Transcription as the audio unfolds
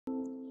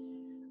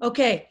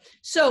Okay,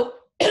 so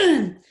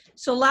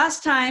so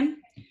last time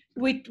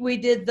we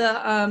did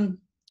the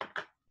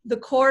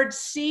chords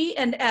C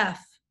and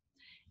F,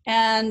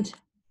 and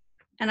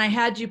I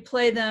had you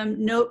play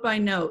them note by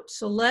note.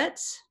 So let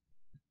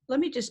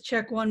me just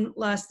check one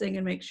last thing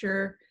and make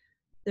sure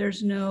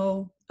there's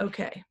no,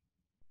 okay.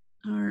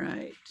 All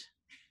right.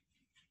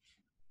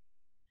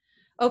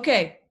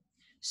 Okay,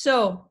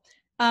 so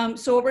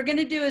what we're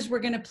gonna do is we're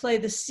gonna play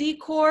the C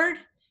chord,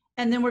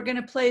 and then we're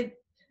gonna play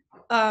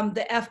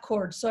the F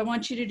chord. So I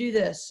want you to do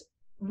this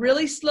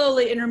really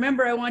slowly. And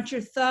remember, I want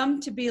your thumb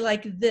to be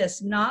like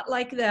this, not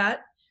like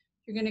that.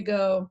 You're gonna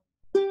go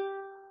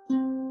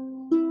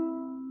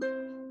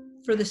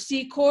for the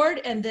C chord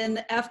and then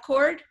the F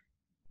chord.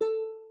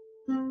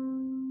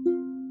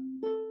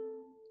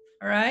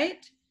 All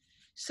right.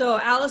 So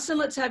Allison,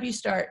 let's have you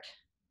start.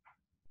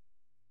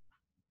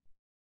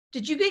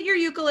 Did you get your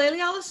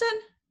ukulele, Allison?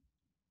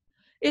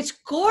 It's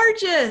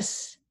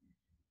gorgeous.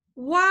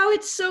 Wow,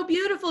 it's so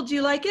beautiful. Do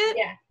you like it?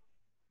 Yeah.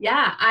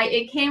 Yeah,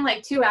 it came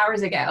like 2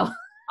 hours ago.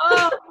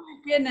 Oh my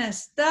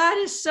goodness, that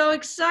is so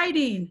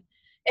exciting.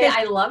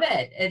 I love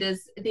it. It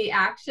is the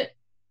action.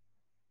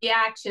 The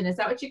action, is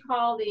that what you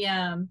call the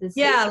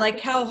yeah, like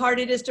how hard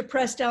it is to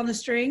press down the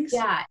strings?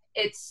 Yeah,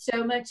 it's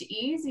so much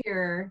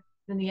easier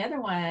than the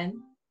other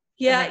one.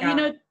 Yeah, you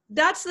know,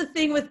 that's the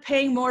thing with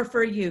paying more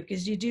for a uke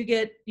is you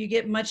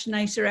get much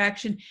nicer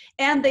action,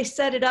 and they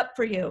set it up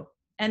for you.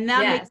 And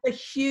that makes a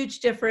huge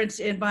difference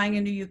in buying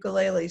a new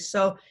ukulele.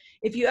 So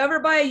if you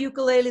ever buy a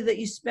ukulele that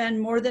you spend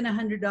more than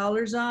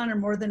 $100 on or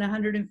more than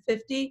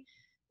 $150,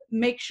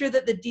 make sure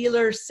that the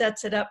dealer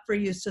sets it up for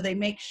you. So they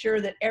make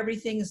sure that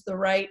everything is the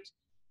right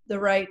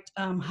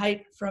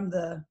height from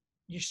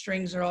your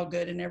strings are all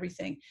good and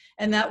everything.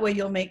 And that way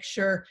you'll make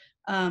sure.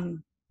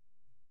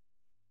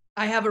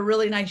 I have a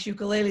really nice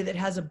ukulele that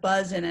has a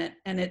buzz in it,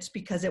 and it's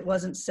because it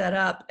wasn't set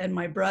up, and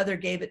my brother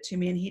gave it to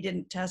me and he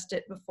didn't test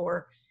it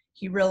before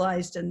he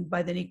realized, and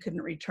by then he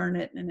couldn't return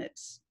it, and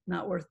it's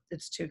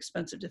too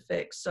expensive to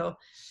fix. So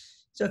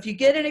if you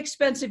get an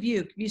expensive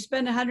uke, if you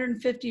spend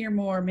 150 or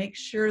more, make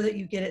sure that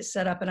you get it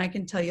set up, and I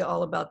can tell you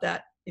all about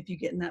that if you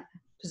get in that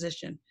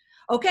position.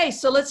 Okay,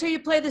 so let's hear you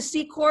play the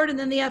C chord and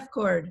then the F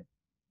chord.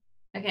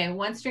 Okay,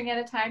 one string at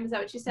a time, is that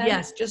what you said?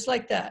 Yes, just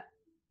like that.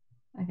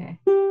 Okay.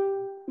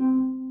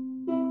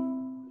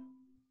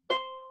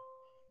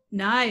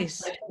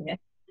 Nice.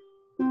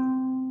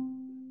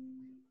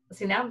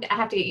 See, now I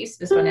have to get used to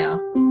this one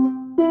now.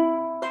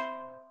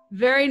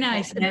 Very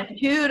nice. And a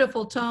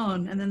beautiful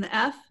tone. And then the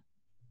F.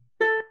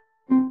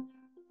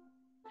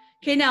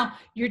 Okay, now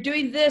you're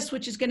doing this,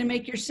 which is going to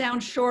make your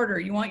sound shorter.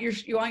 You want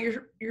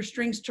your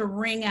strings to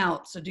ring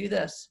out. So do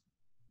this.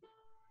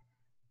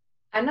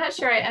 I'm not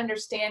sure I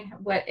understand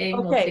what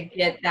angle to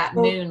get that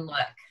moon look.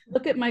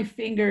 Look at my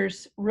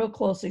fingers real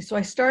closely. So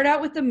I start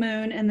out with the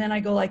moon, and then I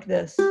go like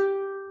this.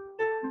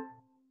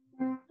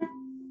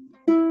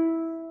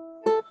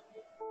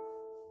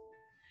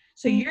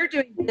 So you're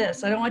doing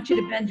this. I don't want you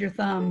to bend your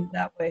thumb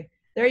that way.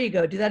 There you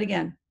go. Do that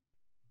again.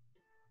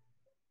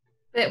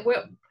 But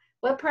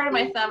what part of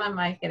my thumb am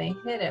I going to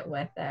hit it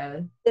with,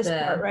 though? This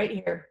part right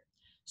here.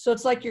 So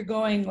it's like you're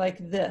going like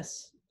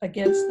this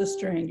against the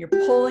string. You're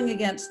pulling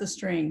against the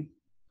string,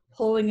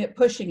 pulling it,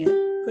 pushing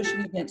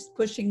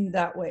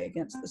that way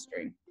against the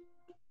string.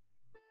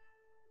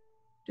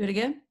 Do it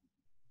again.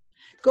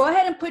 Go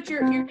ahead and put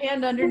your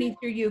hand underneath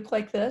your uke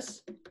like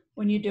this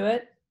when you do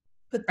it.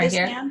 Put this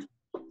hand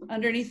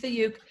underneath the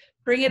uke.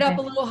 Bring it up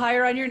a little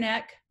higher on your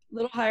neck, a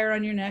little higher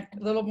on your neck,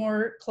 a little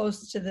more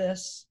close to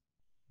this,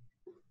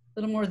 a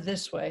little more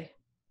this way.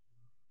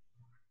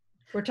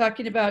 We're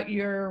talking about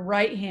your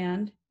right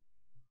hand.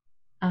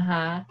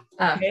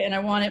 Okay, and I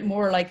want it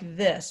more like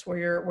this, where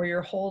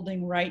you're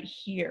holding right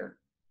here.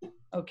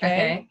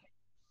 Okay.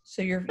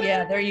 So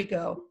there you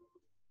go.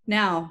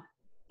 Now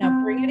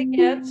bring it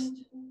against.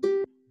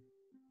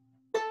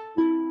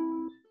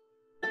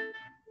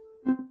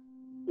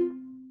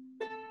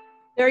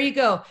 There you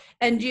go.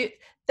 And you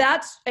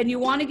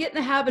want to get in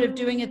the habit of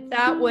doing it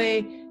that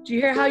way. Do you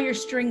hear how your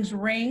strings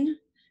ring?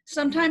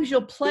 Sometimes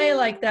you'll play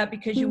like that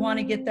because you want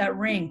to get that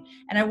ring.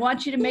 And I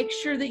want you to make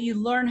sure that you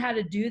learn how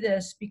to do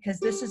this, because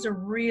this is a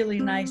really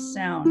nice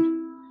sound.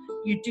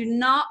 You do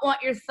not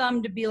want your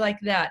thumb to be like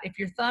that. If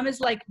your thumb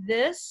is like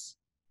this,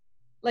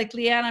 like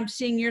Leanne, I'm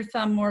seeing your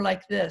thumb more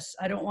like this.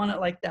 I don't want it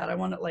like that. I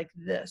want it like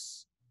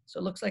this. So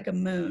it looks like a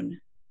moon.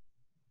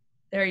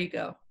 There you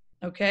go.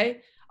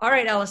 Okay. All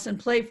right, Allison,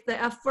 play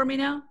the F for me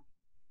now.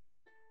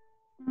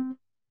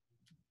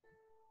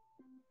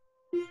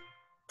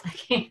 I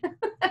can't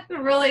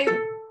really.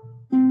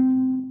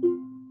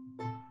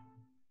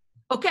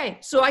 Okay,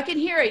 so I can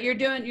hear it. You're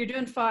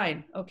doing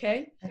fine.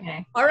 Okay.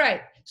 Okay. All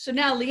right. So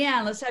now,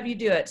 Leanne, let's have you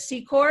do it.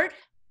 C chord.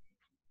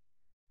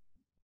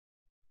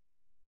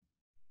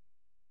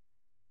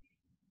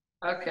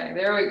 Okay,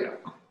 there we go.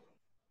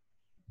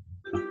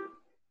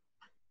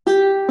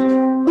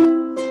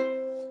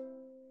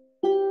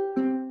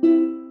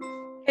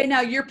 Okay,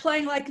 now you're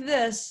playing like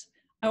this.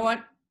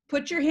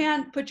 Put your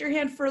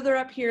hand further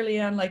up here,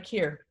 Leanne, like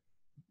here.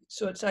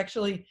 So it's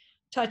actually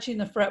touching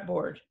the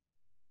fretboard.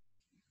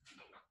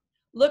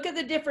 Look at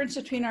the difference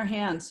between our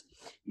hands.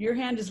 Your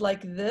hand is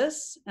like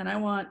this, and I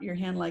want your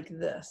hand like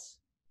this.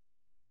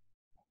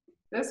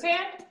 This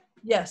hand?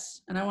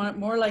 Yes, and I want it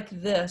more like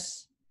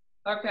this.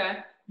 Okay.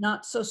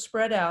 Not so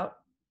spread out.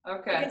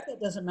 Okay. I guess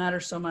that doesn't matter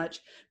so much.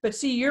 But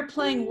see, you're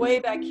playing way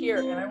back here,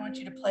 and I want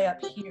you to play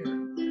up here.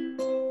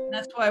 And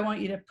that's why I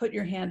want you to put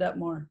your hand up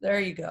more. There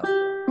you go.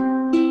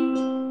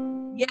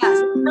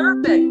 Yes,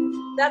 perfect.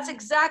 That's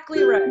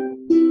exactly right.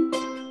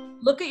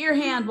 Look at your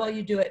hand while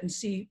you do it and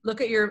see. Look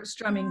at your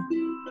strumming.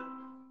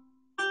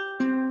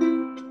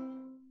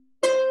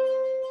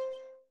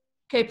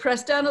 Okay,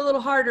 press down a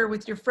little harder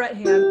with your fret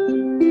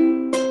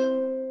hand.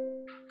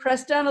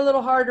 Press down a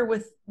little harder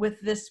with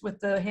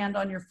the hand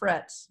on your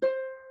frets.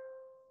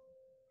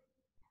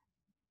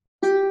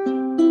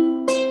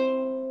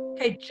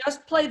 Okay,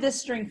 just play this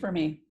string for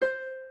me.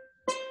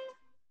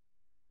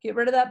 Get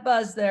rid of that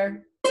buzz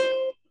there.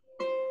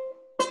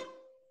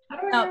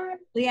 Now,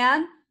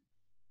 Leanne,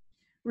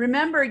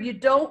 remember, you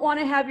don't want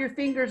to have your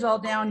fingers all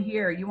down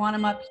here. You want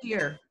them up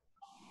here.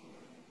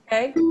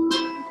 Okay? Put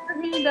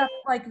your hand up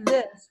like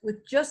this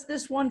with just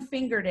this one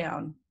finger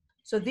down.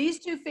 So these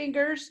two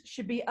fingers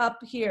should be up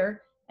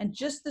here, and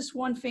just this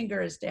one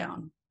finger is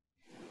down.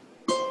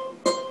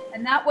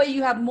 And that way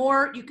you have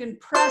more, you can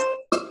press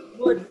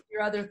wood with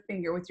your other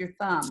finger, with your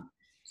thumb.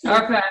 So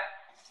Okay.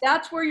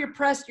 that's where your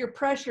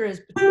pressure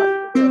is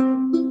between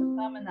the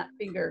thumb and that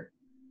finger.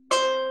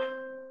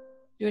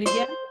 Do it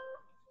again.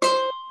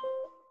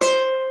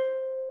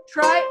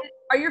 Try,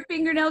 are your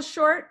fingernails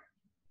short?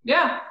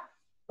 Yeah.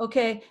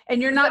 Okay,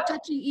 and you're not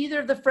touching either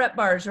of the fret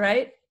bars,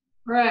 right?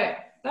 Right.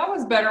 That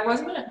was better,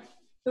 wasn't it?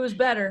 It was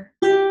better.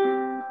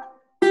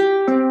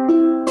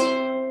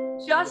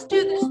 Just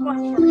do this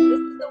one for me. This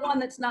is the one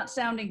that's not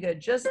sounding good.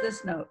 Just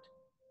this note.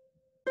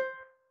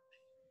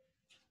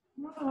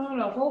 I don't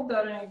know, hold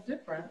that any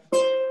different.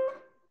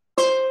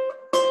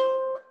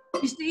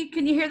 You see,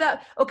 can you hear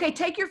that? Okay,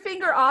 take your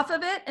finger off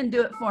of it and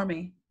do it for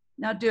me.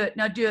 Now do it.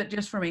 Now do it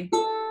just for me.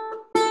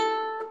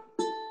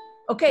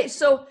 Okay,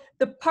 so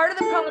the part of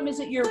the problem is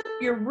that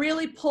you're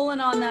really pulling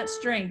on that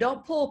string.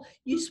 Don't pull.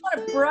 You just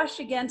want to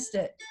brush against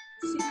it.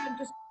 See,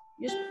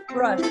 just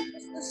brush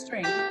just the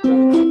string.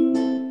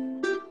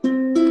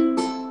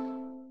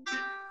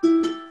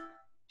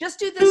 Just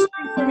do this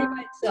string for me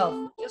by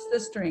itself. Just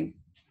this string.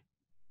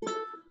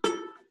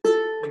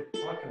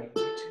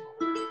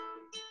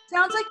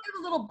 Sounds like you have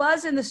a little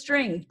buzz in the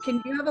string.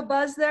 Can you have a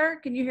buzz there?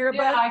 Can you hear a buzz?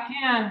 Yeah, I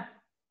can.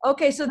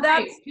 Okay, so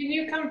that's. Wait, can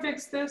you come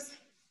fix this?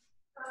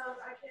 I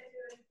can't do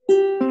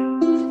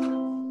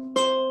anything.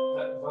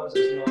 That buzz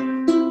is not.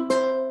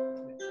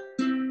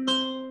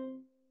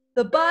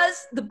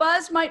 The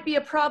buzz might be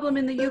a problem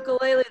in the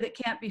ukulele that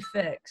can't be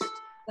fixed.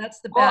 That's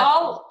the bad.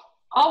 Well,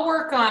 I'll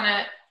work on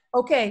it.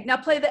 Okay, now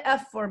play the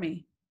F for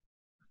me.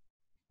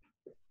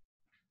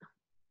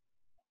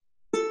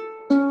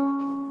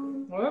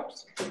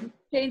 Whoops.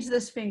 Change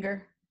this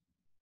finger.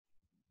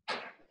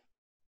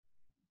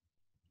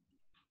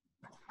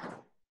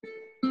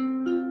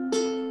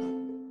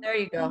 There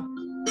you go.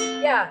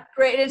 Yeah,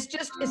 great. It's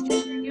just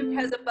your uke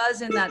has a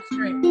buzz in that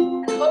string.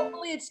 And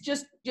hopefully it's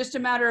just a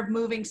matter of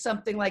moving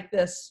something like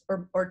this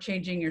or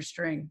changing your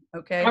string,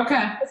 okay?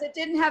 Okay. Because it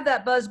didn't have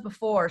that buzz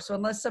before, so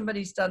unless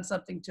somebody's done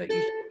something to it,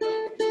 you should.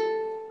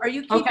 Are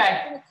you keeping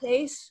it in a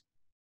case?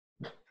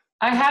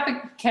 I have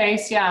a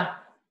case, yeah.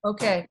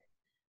 Okay.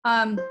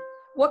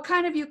 What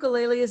kind of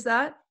ukulele is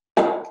that?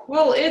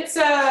 Well, it's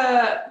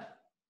a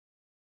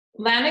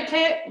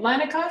Lanikai.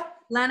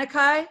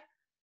 Lanikai?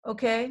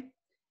 Okay.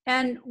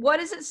 And what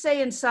does it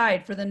say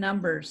inside for the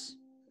numbers?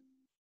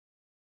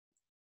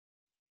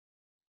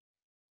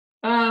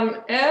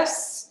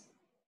 S,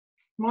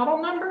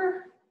 model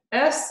number,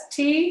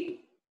 ST.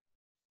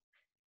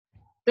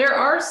 There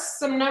are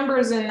some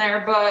numbers in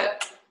there,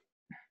 but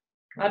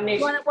I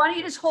need. Why don't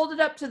you just hold it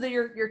up to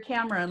your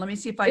camera and let me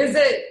see if I Is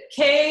it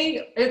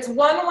K? It's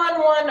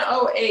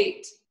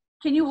 11108.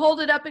 Can you hold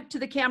it up to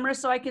the camera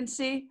so I can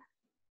see?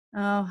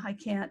 Oh, I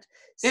can't.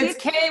 See, It's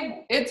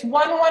K. It's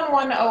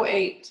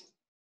 11108.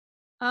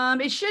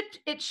 It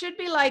should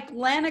be like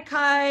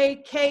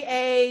Lanikai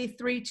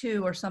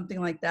KA32 or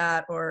something like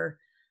that, or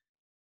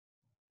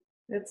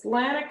It's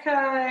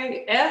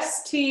Lanikai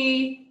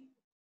ST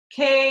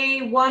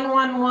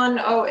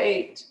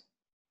K11108.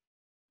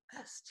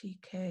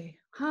 STK.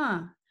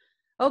 Huh.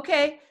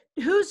 Okay.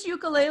 Whose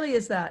ukulele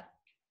is that?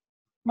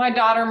 My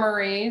daughter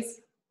Marie's.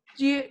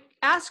 Do you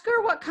ask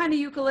her what kind of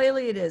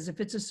ukulele it is, if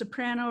it's a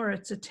soprano or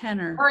it's a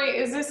tenor? Marie,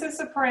 is this a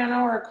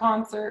soprano or a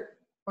concert?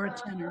 Or a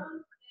tenor?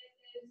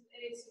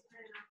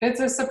 It's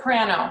a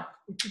soprano.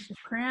 It's a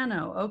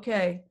soprano.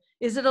 Okay.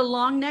 Is it a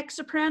long neck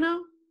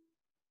soprano?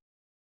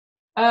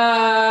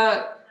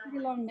 Pretty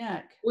long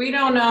neck. We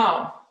don't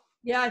know.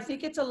 Yeah, I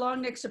think it's a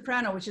long neck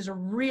soprano, which is a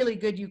really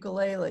good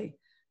ukulele.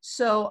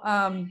 So,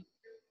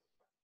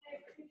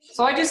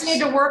 So I just need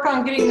to work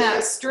on getting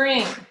that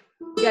string.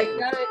 yeah, you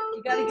gotta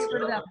get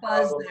rid of that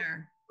buzz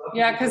there.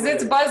 Yeah, because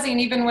it's buzzing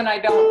even when I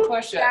don't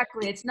push it.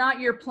 Exactly. It's not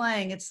your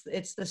playing. It's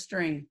the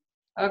string.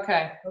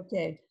 Okay.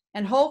 Okay.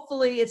 And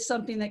hopefully it's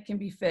something that can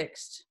be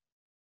fixed.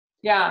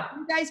 Yeah. If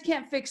you guys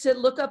can't fix it,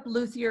 look up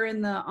luthier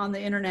on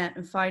the internet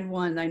and find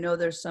one. I know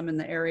there's some in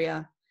the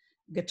area,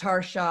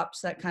 guitar shops,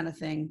 that kind of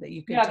thing that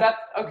you can. Yeah, that's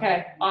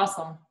okay.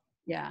 Awesome.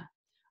 Yeah.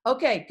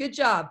 Okay, good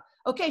job.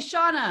 Okay,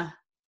 Shauna,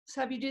 let's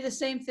have you do the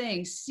same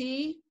thing.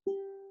 C,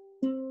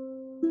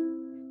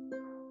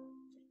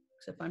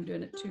 except I'm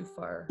doing it too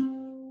far.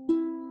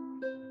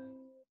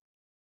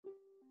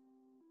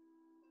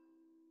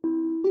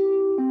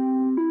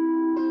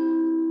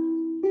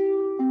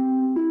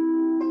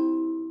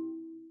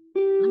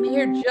 Let me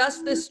hear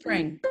just this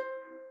string,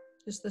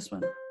 just this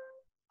one.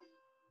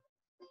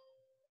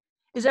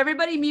 Is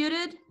everybody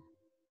muted?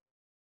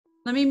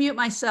 Let me mute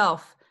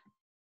myself.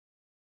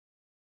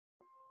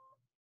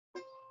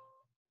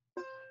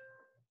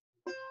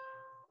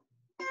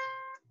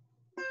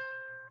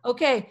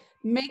 Okay,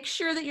 make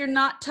sure that you're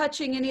not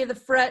touching any of the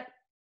fret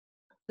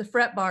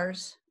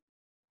bars.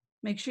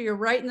 Make sure you're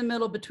right in the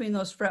middle between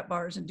those fret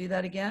bars, and do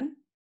that again.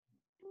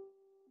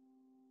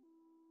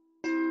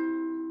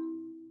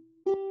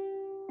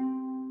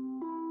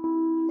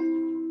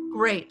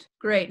 Great,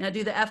 great. Now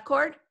do the F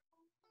chord.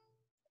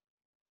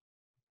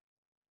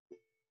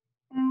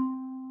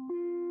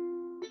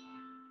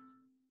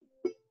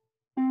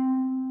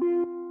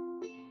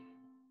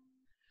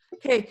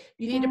 Okay,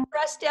 you need to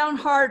press down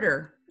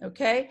harder,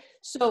 okay?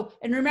 So,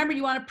 and remember,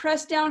 you want to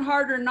press down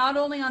harder not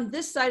only on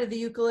this side of the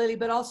ukulele,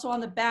 but also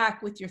on the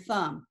back with your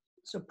thumb.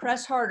 So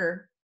press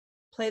harder,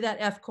 play that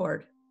F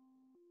chord.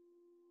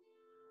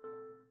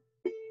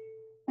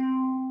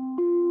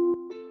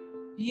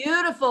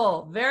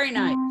 Beautiful, very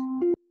nice.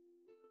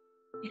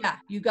 Yeah,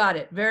 you got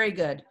it, very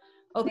good.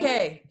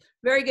 Okay,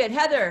 very good.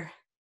 Heather.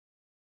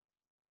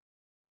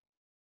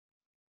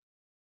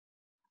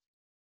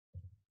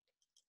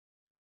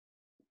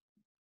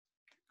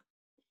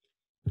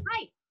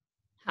 Hi.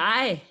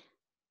 Hi.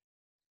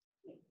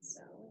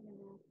 So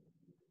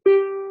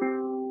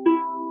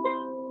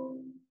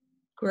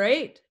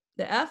Great.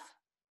 The F?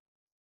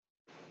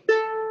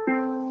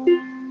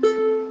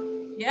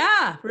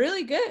 Yeah,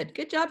 really good.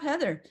 Good job,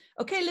 Heather.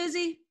 Okay,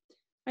 Lizzie,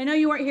 I know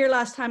you weren't here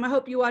last time. I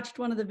hope you watched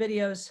one of the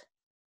videos.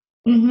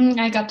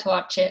 I got to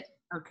watch it.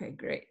 Okay,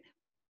 great.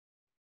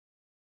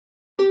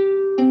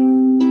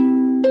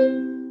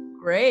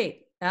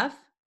 Great. F?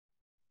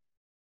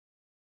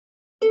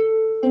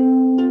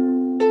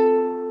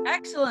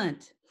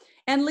 Excellent.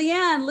 And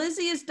Leanne,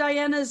 Lizzie is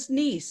Diana's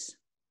niece.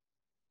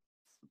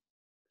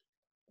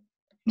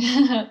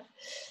 I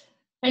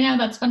know,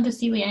 that's fun to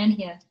see Leanne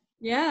here.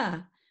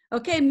 Yeah.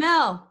 Okay,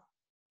 Mel.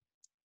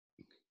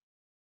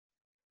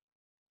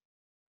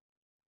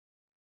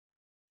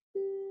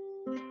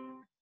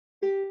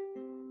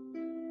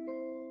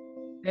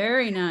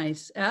 Very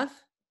nice.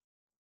 F?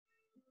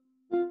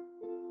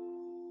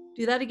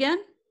 Do that again.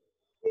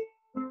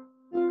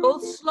 Go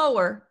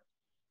slower.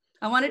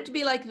 I want it to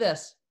be like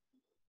this.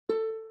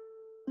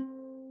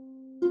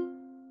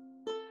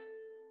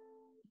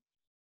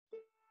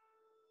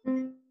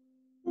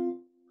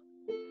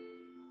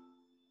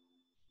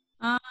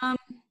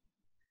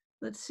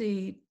 Let's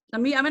see.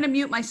 I'm going to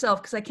mute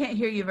myself because I can't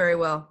hear you very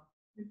well.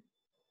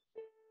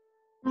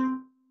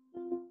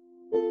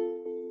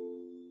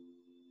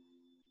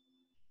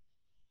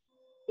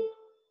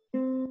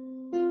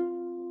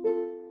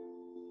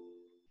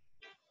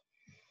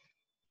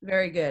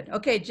 Very good.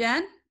 Okay,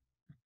 Jen.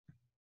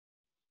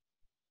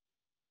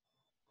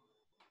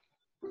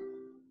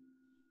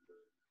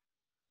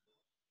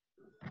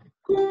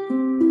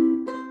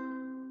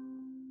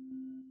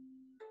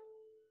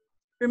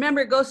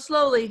 Remember, go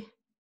slowly.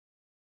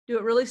 Do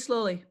it really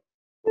slowly.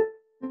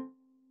 Do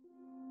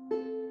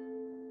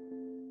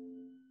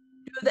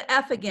the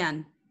F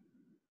again.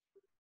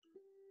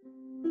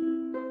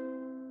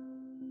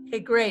 Okay,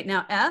 great.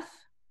 Now F.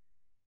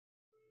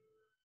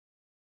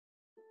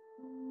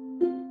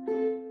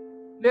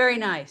 Very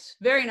nice.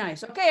 Very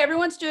nice. Okay,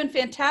 everyone's doing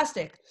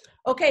fantastic.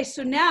 Okay,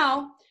 so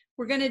now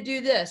we're going to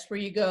do this where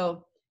you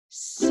go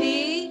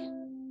C,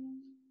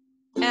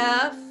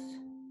 F,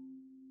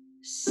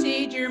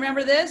 C. Do you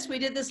remember this? We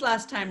did this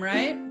last time,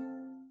 right?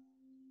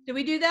 Did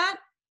we do that?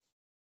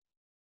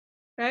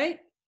 Right?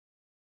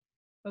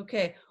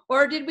 Okay.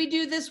 Or did we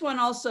do this one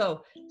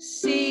also?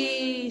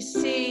 C,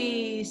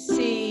 C,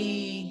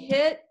 C,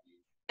 hit,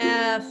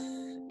 F,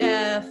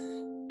 F,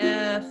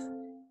 F,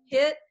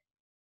 hit.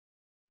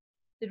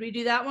 Did we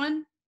do that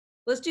one?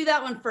 Let's do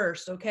that one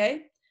first,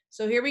 okay?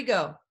 So here we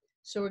go.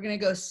 So we're going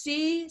to go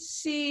C,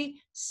 C,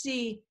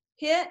 C,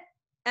 hit,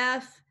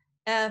 F,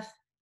 F,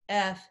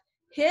 F,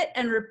 hit,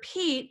 and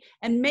repeat,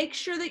 and make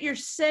sure that you're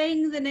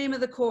saying the name of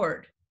the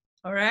chord.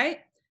 All right?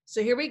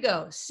 So here we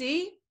go.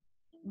 C,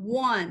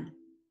 1,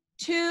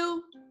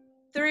 2,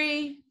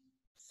 3,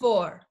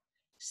 4.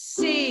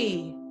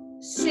 C,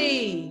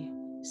 C,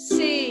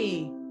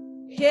 C,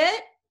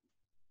 hit,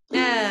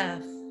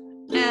 F,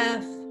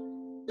 F,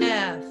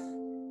 F,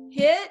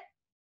 hit,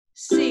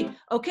 C.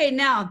 Okay,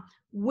 now,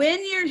 when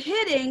you're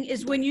hitting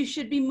is when you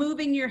should be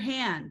moving your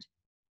hand.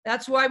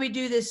 That's why we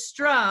do this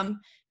strum,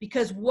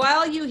 because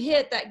while you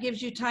hit, that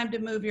gives you time to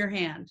move your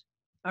hand.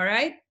 All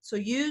right, so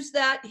use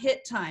that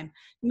hit time.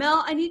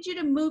 Mel, I need you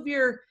to move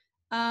your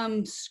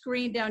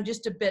screen down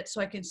just a bit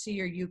so I can see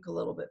your uke a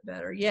little bit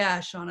better. Yeah,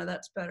 Shauna,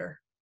 that's better.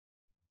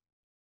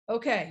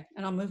 Okay,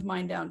 and I'll move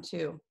mine down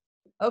too.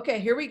 Okay,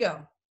 here we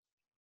go.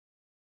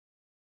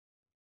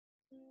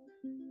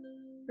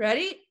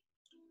 Ready?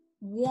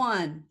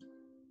 1,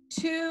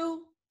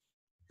 2,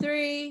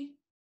 3,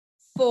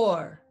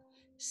 4.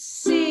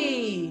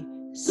 C,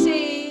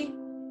 C,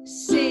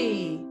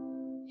 C.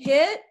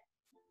 Hit.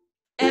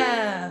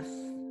 F,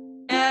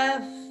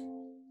 F,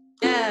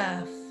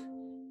 F.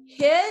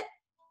 Hit.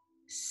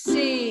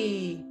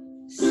 C,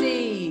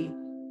 C,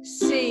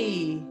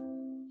 C.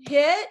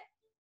 Hit.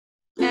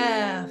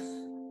 F,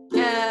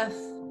 F,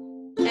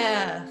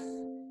 F.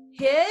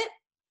 Hit.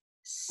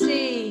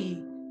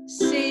 C,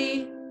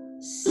 C,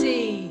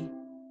 C.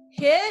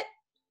 Hit.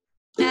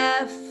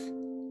 F,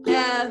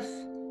 F,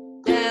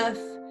 F.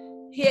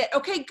 Hit.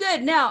 Okay,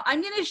 good. Now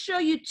I'm going to show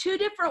you 2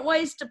 different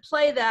ways to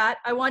play that.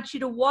 I want you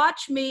to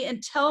watch me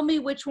and tell me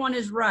which one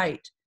is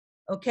right.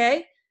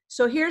 Okay,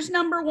 so here's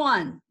number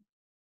 1.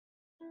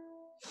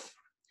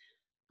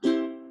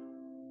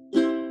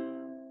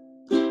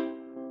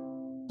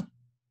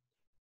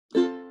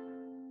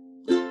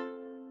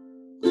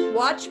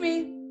 Watch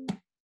me.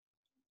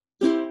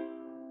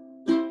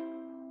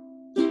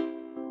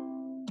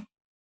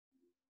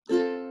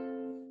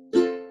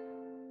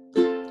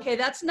 Okay,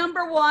 that's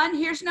number 1.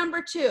 Here's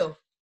number 2.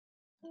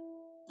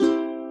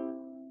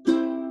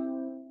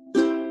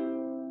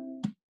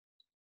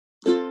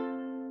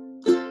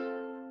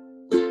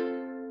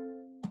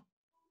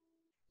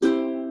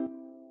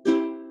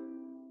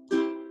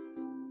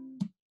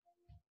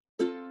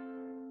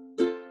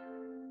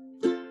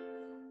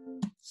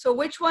 So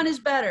which one is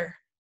better?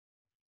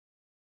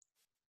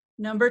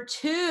 Number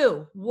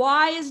 2.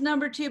 Why is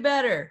number 2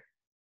 better?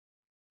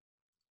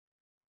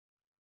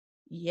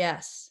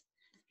 Yes.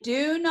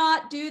 Do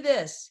not do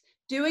this.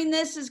 Doing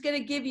this is going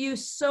to give you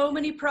so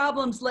many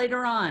problems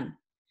later on.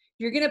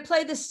 You're going to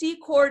play the C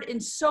chord in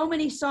so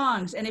many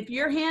songs. And if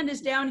your hand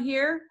is down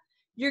here,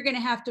 you're going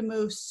to have to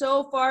move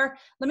so far.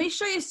 Let me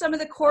show you some of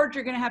the chords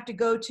you're going to have to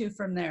go to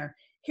from there.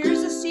 Here's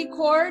a C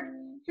chord.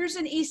 Here's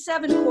an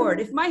E7 chord.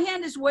 If my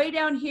hand is way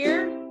down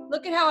here,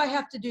 look at how I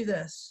have to do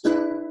this.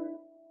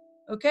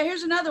 Okay,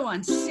 here's another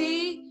one.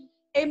 C,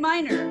 A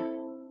minor.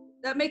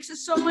 That makes it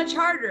so much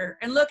harder.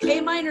 And look,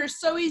 A minor is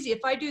so easy.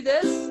 If I do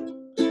this,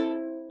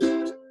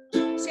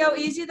 see how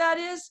easy that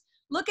is?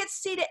 Look at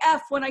C to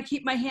F when I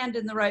keep my hand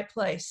in the right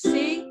place.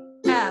 C,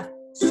 F,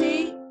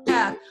 C,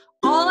 F.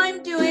 All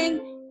I'm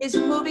doing is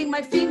moving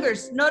my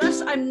fingers.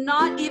 Notice I'm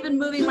not even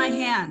moving my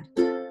hand.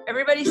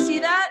 Everybody see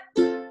that?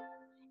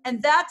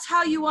 And that's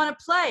how you want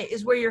to play,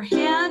 is where your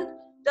hand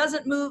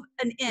doesn't move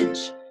an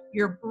inch.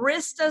 Your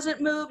wrist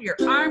doesn't move, your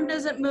arm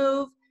doesn't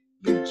move.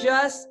 You're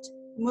just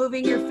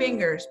moving your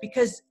fingers,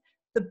 because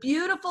the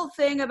beautiful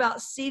thing about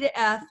C to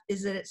F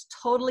is that it's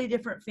totally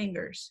different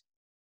fingers.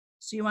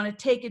 So you want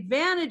to take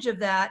advantage of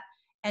that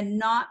and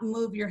not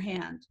move your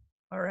hand.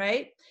 All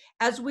right.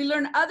 As we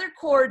learn other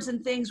chords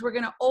and things, we're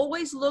going to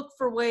always look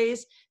for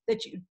ways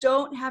that you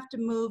don't have to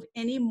move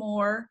any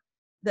more,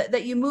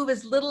 that you move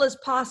as little as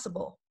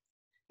possible,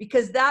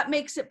 because that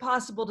makes it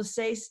possible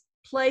to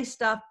play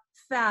stuff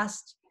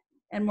fast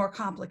and more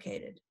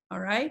complicated. All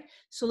right.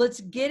 So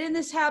let's get in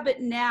this habit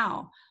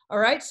now. All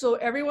right, so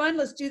everyone,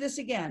 let's do this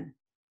again.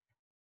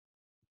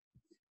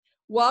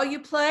 While you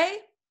play,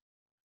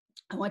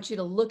 I want you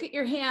to look at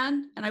your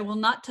hand, and I will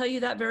not tell you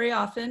that very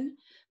often,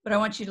 but I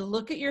want you to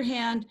look at your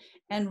hand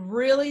and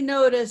really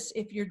notice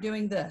if you're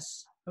doing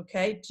this,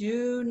 okay?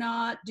 Do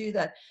not do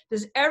that.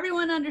 Does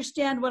everyone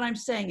understand what I'm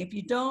saying? If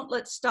you don't,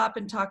 let's stop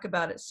and talk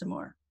about it some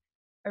more.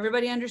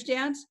 Everybody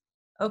understands?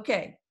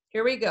 Okay,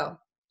 here we go.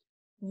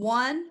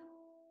 1,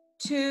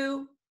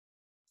 2,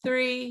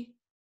 3,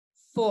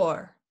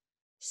 4.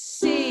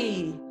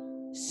 C,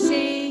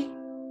 C,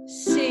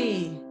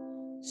 C.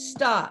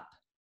 Stop.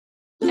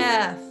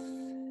 F,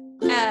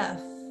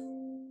 F,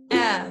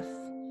 F.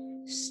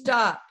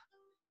 Stop.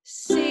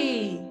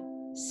 C,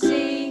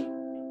 C,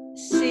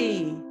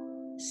 C.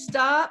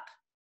 Stop.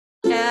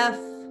 F,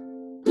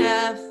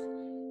 F,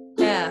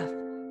 F.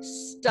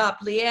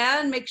 Stop.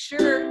 Leanne, make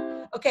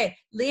sure. Okay,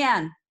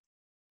 Leanne,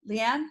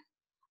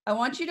 I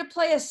want you to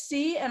play a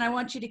C, and I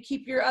want you to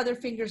keep your other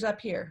fingers up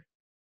here.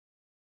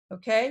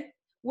 Okay?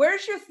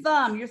 Where's your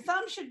thumb? Your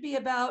thumb should be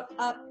about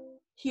up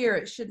here.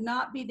 It should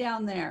not be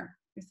down there.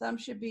 Your thumb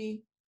should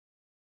be.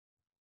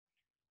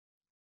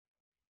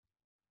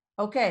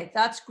 Okay,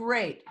 that's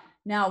great.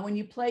 Now, when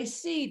you play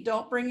C,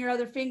 don't bring your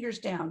other fingers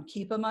down.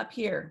 Keep them up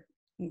here.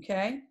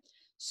 Okay?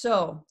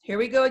 So here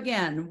we go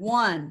again.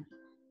 1,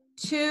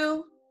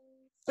 2,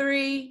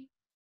 3,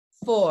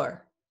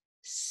 4.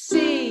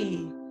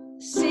 C,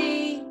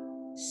 C,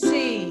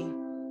 C.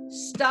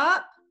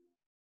 Stop.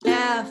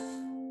 F,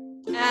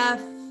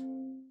 F,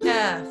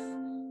 F.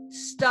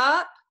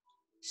 Stop.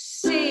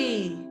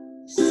 C,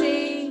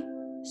 C,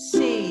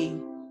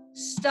 C.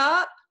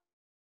 Stop.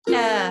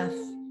 F,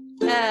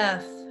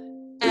 F,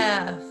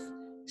 F.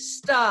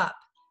 Stop.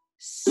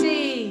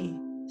 C,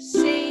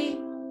 C,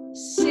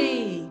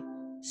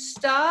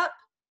 stop,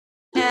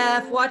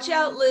 F, watch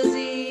out,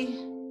 Lizzie.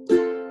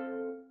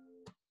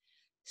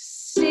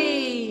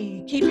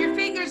 C, keep your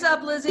fingers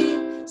up,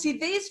 Lizzie. See,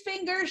 these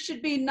fingers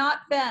should be not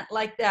bent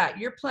like that.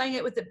 You're playing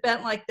it with it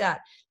bent like that.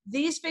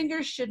 These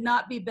fingers should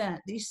not be bent.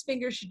 These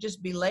fingers should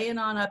just be laying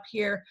on up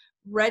here,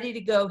 ready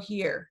to go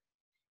here.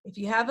 If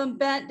you have them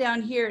bent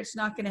down here, it's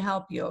not going to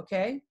help you,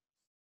 okay?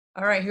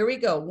 All right, here we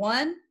go.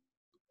 1,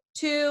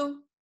 2,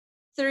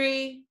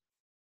 3,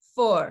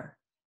 4.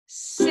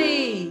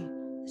 C,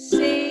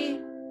 C,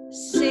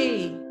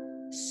 C.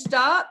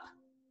 Stop,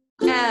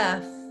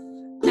 F,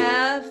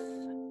 F,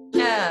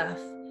 F.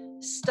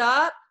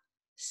 Stop,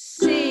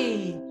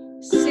 C,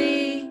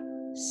 C,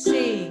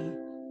 C.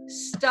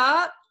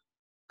 Stop,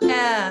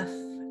 F,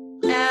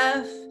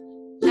 F,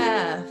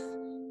 F.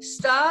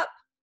 Stop,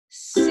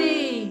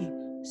 C,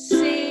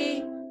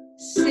 C,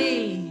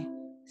 C.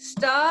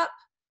 Stop,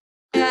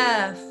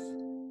 F,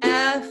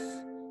 F,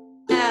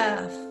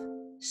 F.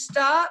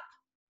 Stop,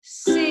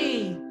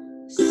 C,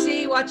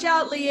 C. Watch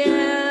out,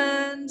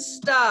 Leanne.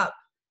 Stop,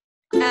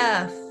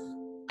 F,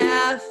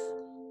 F,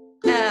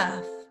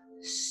 F.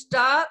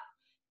 Stop,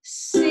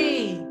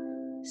 C,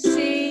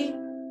 C,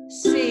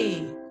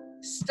 C.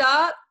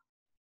 Stop,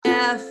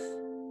 F,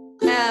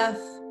 F,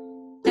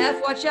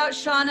 F. Watch out,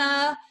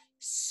 Shauna.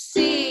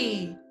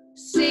 C,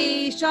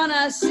 C.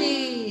 Shauna,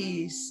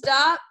 C.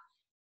 Stop,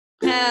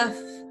 F,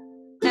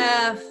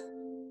 F,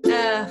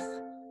 F.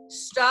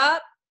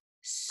 Stop,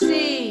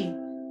 C,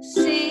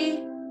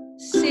 C,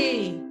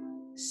 C.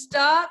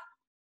 Stop,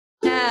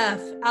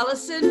 F.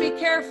 Allison, be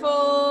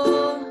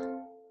careful.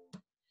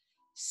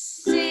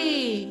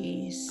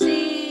 C,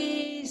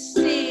 C,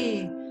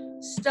 C.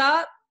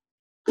 Stop,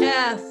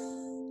 F,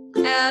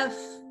 F,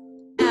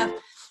 F.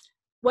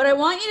 What I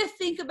want you to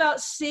think about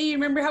C,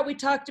 remember how we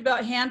talked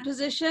about hand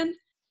position?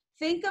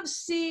 Think of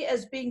C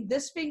as being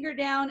this finger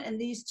down and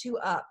these two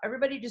up.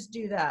 Everybody just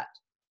do that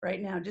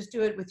right now. Just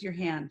do it with your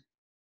hand.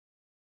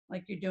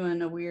 Like you're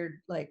doing a weird,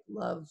 like,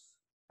 love,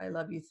 I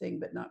love you thing,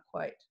 but not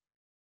quite.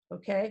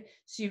 Okay?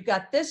 So you've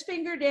got this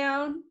finger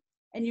down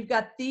and you've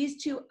got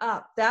these two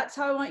up. That's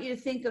how I want you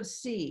to think of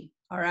C.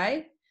 All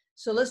right?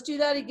 So let's do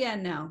that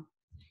again now.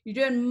 You're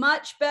doing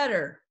much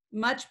better.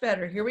 Much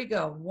better. Here we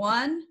go.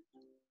 1,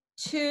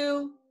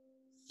 2,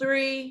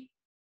 3,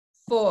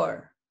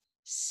 4.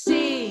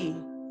 C,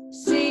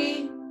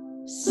 C,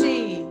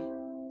 C.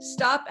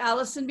 Stop,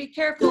 Allison, be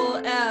careful.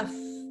 F,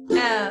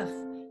 F,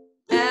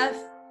 F.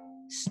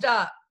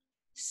 Stop.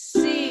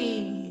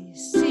 C,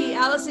 C.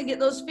 Allison, get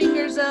those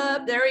fingers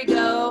up. There we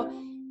go.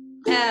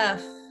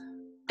 F,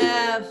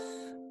 F,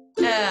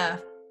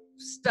 F.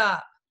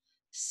 Stop.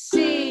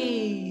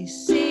 C,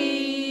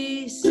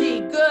 C,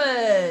 C.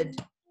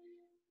 Good.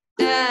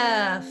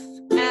 F,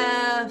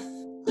 F,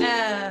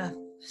 F.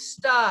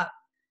 Stop.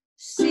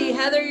 C.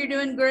 Heather, you're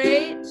doing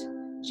great.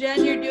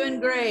 Jen, you're doing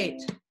great.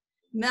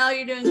 Mel,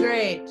 you're doing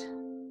great.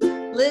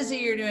 Lizzie,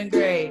 you're doing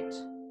great.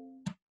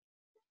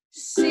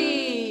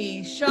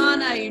 C.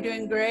 Shauna, you're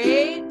doing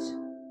great.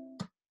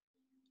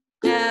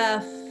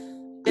 F,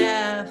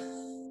 F,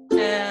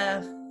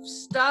 F.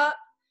 Stop.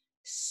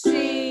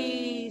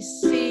 C,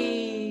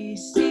 C,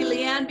 C.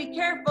 Leanne, be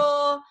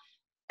careful.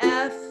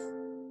 F,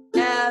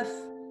 F,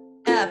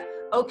 F.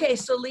 Okay,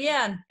 so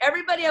Leanne,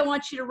 everybody, I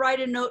want you to write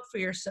a note for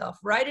yourself.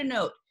 Write a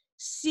note.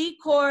 C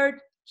chord,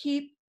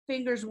 keep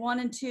fingers 1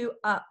 and 2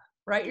 up.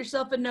 Write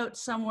yourself a note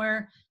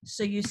somewhere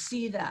so you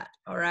see that,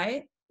 all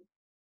right?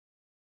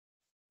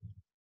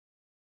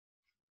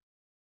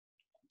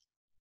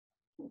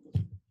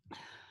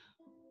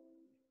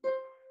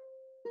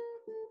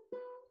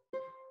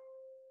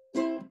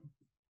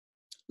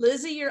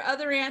 Lizzie, your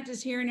other aunt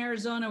is here in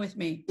Arizona with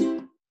me.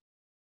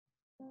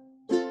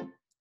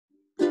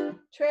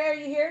 Trey, are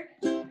you here?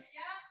 Yeah.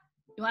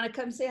 You want to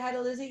come say hi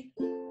to Lizzie?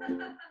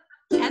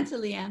 And to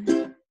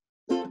Leanne.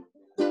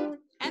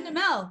 And to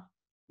Mel.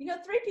 You know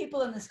 3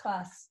 people in this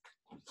class.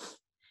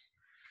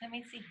 Let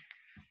me see.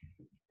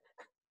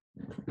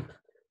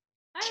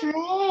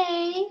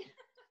 Trey,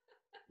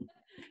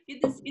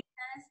 Good to see you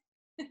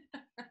guys.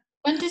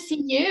 fun to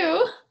see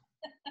you.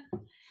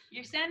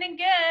 You're sounding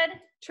good.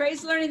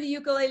 Trey's learning the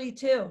ukulele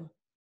too,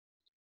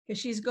 because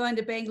she's going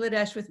to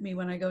Bangladesh with me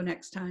when I go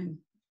next time.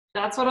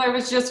 That's what I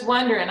was just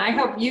wondering. I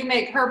hope you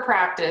make her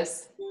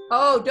practice.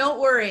 Oh, don't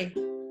worry.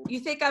 You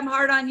think I'm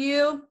hard on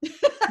you?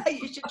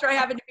 You should try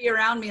having to be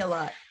around me a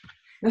lot.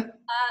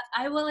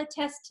 I will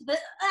attest to the.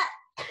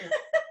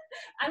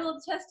 I will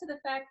attest to the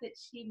fact that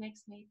she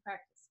makes me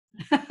practice.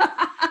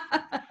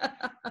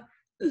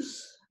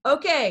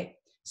 Okay,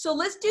 so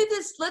let's do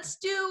this. Let's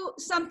do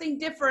something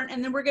different,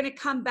 and then we're going to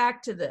come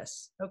back to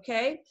this.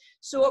 Okay,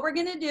 so what we're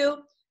going to do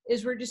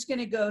is we're just going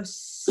to go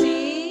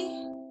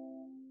C,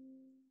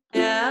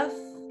 F,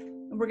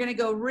 and we're going to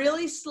go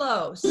really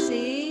slow.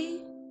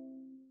 C,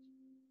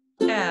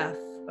 F.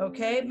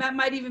 Okay, that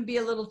might even be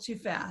a little too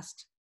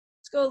fast.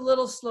 Let's go a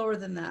little slower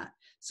than that.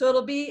 So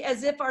it'll be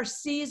as if our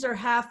C's are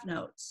half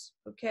notes.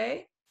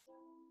 Okay,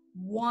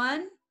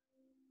 1,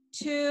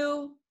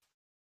 2,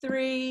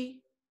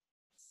 3,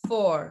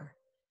 4.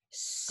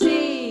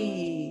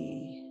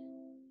 C,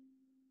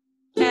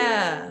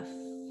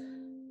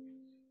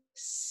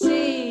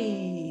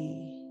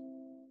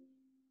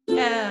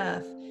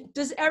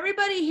 Does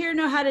everybody here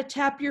know how to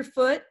tap your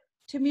foot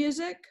to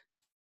music?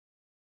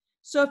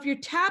 So if you're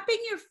tapping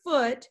your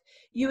foot,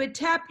 you would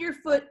tap your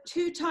foot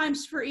 2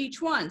 times for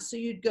each one. So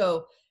you'd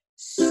go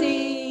C,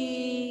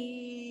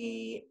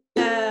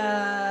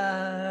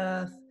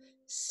 F,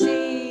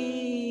 C,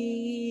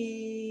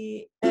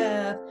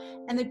 F.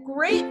 And the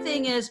great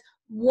thing is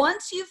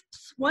once you've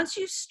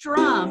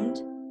strummed,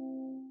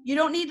 you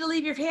don't need to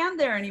leave your hand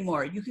there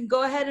anymore. You can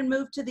go ahead and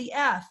move to the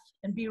F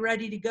and be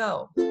ready to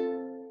go.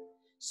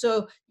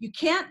 So you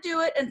can't do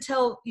it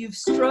until you've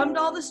strummed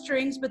all the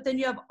strings, but then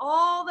you have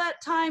all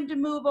that time to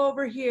move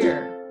over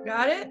here.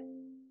 Got it?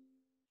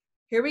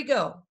 Here we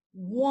go.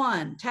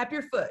 1, tap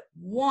your foot.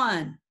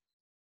 1,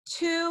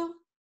 2,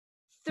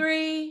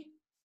 3,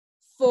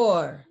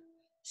 4.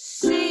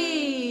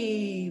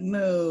 C,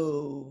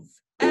 move.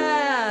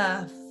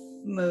 F,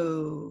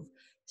 move.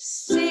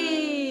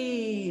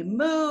 C,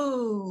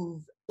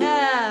 move.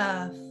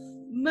 F,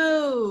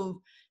 move.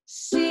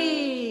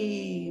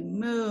 C,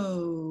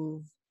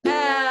 move.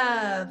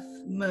 F,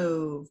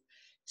 move.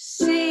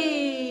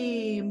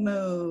 C,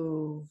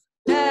 move.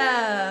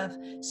 F.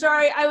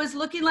 Sorry, I was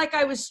looking like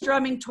I was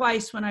strumming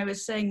twice when I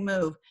was saying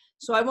move.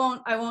 So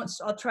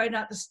I'll try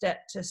not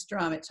to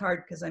strum. It's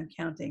hard because I'm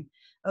counting.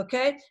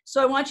 Okay,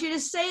 so I want you to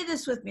say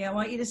this with me. I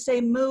want you to say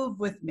move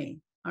with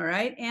me. All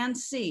right, and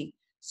C.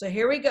 So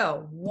here we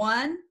go.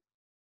 1,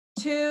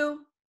 2,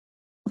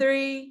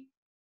 3,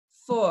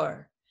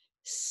 4.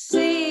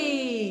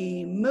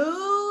 C,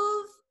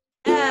 move.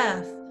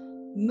 F,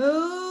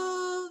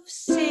 move.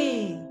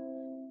 C,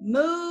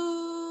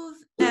 move.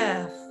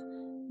 F,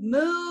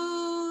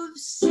 move.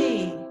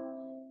 C,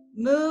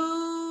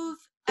 move.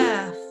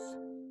 F,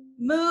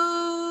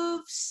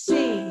 move.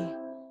 C,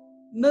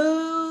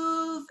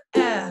 move.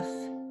 F,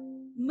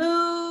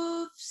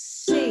 move.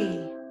 C,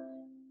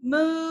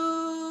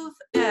 move.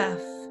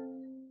 F,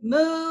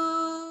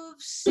 move.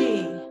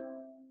 C,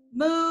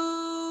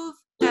 move.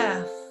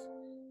 F,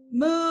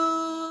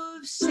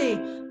 move. C.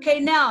 Okay,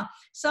 now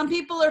some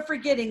people are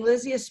forgetting,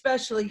 Lizzie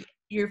especially,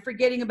 you're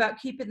forgetting about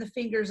keeping the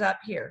fingers up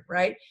here,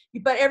 right?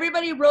 But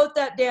everybody wrote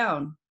that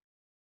down,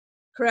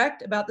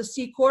 correct? About the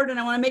C chord, and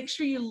I want to make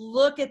sure you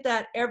look at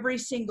that every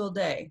single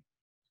day.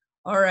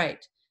 All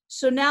right,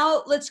 so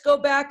now let's go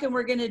back and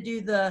we're going to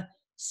do the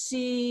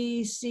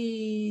C,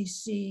 C,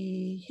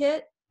 C,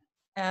 hit,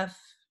 F,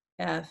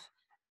 F,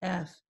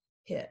 F,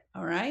 hit.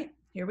 All right,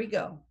 here we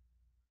go.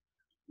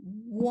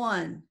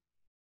 1,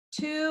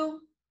 2,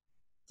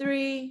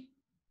 3,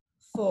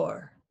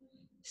 4.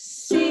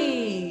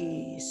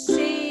 C,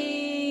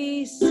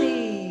 C,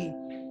 C,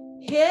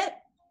 hit,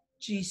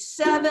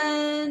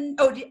 G7.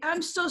 Oh,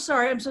 I'm so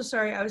sorry. I'm so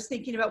sorry. I was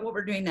thinking about what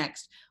we're doing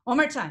next. One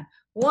more time.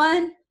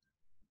 1,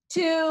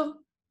 2,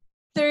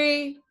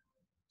 3,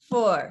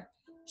 4.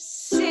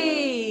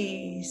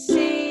 C,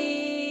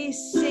 C,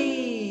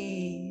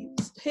 C,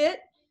 hit,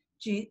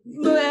 G,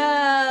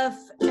 F,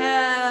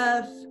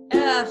 F,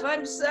 F.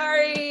 I'm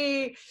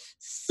sorry.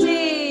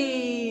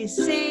 C,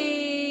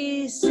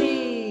 C,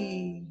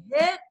 C,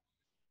 hit,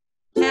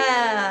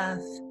 F,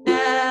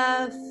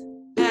 F,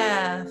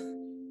 F,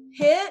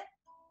 hit,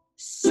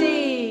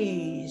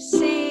 C,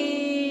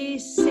 C,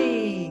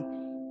 C,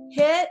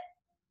 hit,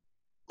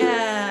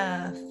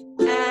 F,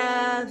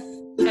 F,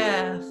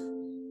 F,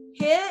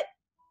 hit,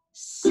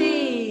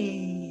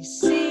 C,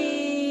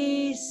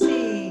 C,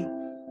 C,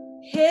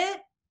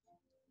 hit,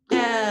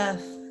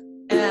 F,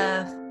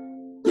 F,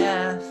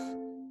 F,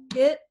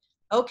 hit.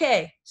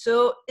 Okay,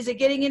 so is it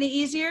getting any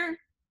easier?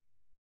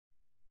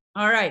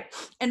 All right,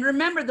 and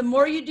remember, the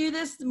more you do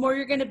this, the more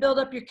you're going to build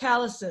up your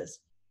calluses.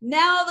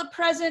 Now the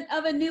present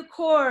of a new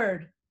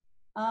chord.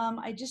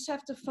 I just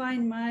have to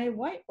find my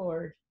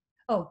whiteboard.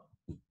 Oh,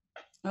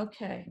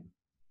 okay.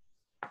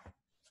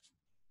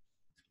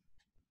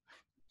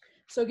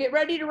 So get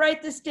ready to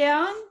write this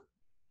down.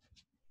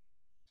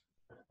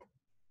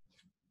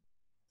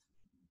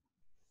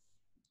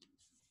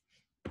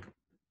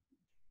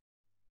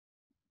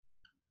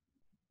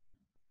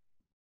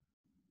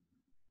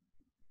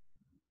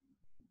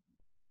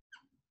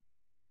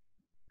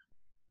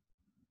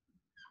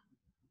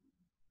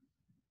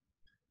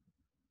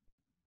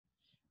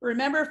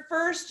 Remember,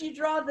 first you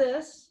draw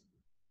this,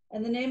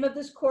 and the name of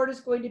this chord is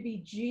going to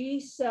be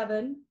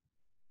G7.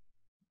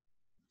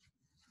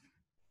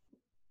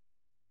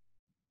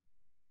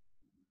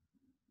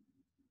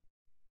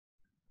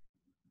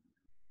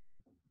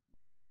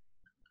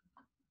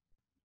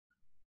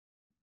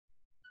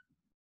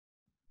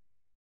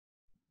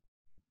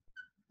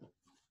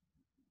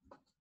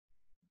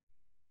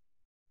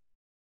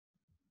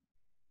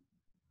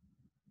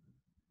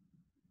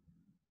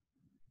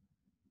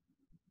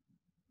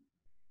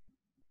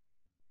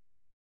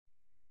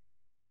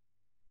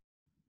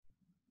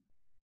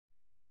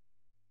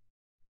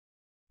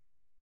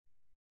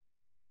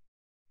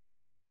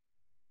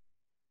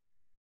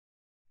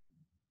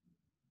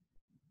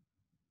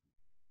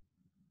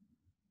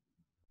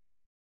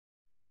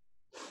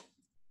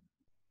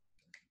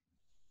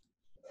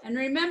 And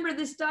remember,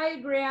 this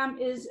diagram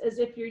is as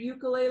if your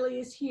ukulele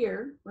is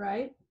here,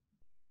 right?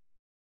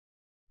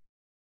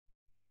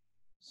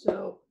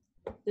 So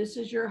this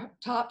is your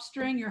top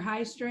string, your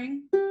high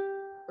string,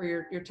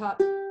 or your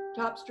top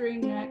string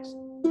next.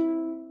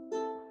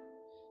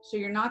 So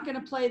you're not going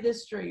to play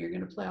this string. You're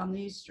going to play on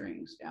these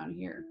strings down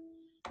here.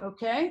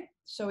 Okay,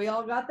 so we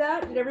all got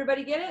that? Did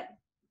everybody get it?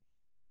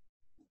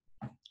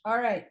 All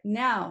right,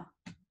 now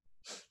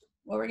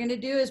what we're going to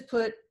do is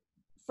put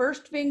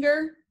first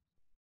finger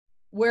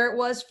where it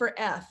was for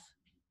F,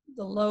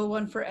 the low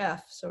one for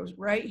F. So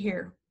right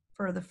here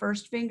for the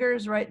first finger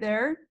is right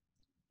there.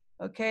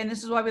 Okay, and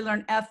this is why we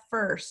learn F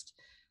first.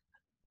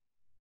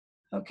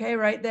 Okay,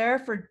 right there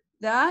for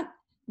that.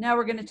 Now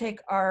we're going to take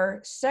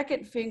our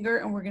second finger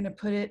and we're going to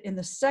put it in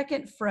the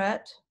second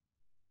fret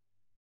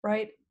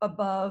right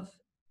above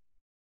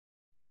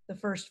the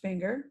first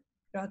finger.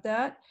 Got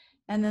that?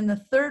 And then the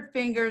third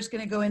finger is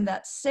going to go in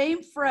that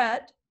same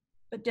fret,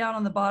 but down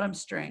on the bottom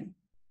string.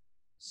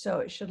 So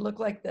it should look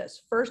like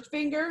this. First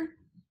finger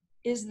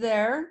is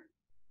there,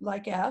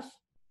 like F.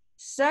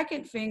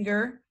 Second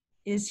finger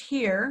is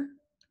here,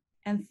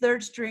 and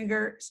third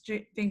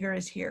finger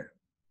is here.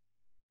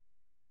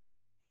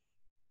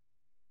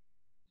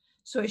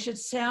 So it should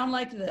sound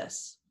like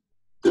this.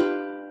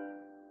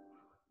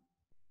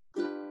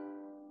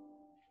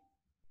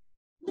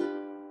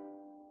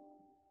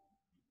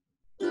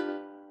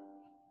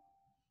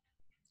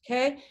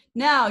 Okay,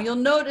 now you'll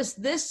notice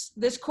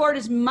this chord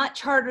is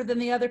much harder than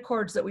the other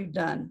chords that we've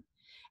done.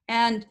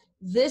 And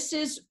this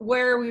is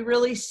where we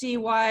really see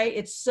why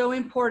it's so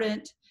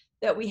important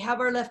that we have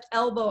our left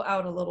elbow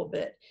out a little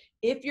bit.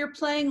 If you're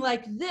playing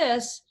like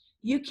this,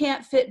 you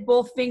can't fit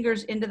both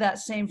fingers into that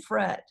same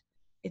fret.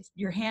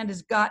 Your hand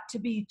has got to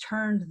be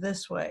turned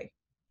this way.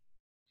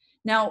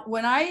 Now,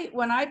 when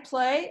I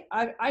play,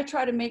 I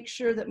try to make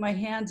sure that my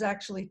hand's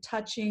actually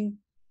touching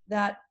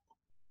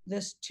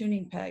this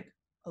tuning peg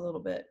a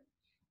little bit.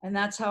 And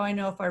that's how I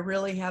know if I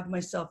really have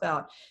myself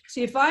out.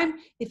 See, if I'm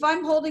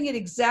holding it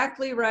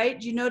exactly right,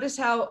 do you notice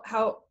how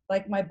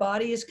like my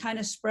body is kind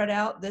of spread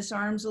out? This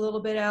arm's a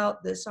little bit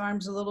out, this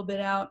arm's a little bit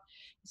out.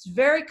 It's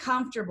very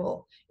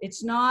comfortable.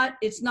 It's not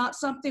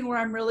something where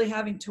I'm really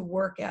having to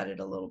work at it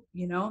a little,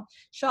 you know.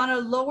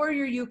 Shauna, lower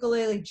your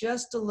ukulele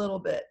just a little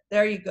bit.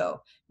 There you go.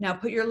 Now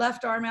put your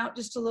left arm out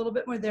just a little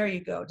bit more. There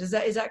you go. Is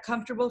that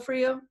comfortable for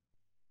you?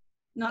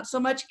 Not so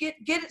much. Get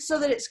it so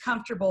that it's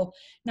comfortable.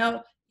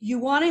 Now you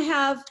want to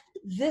have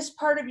this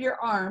part of your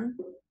arm.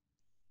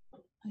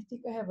 I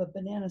think I have a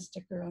banana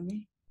sticker on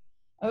me.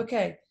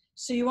 Okay,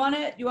 so you want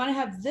to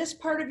have this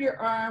part of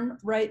your arm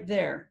right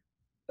there.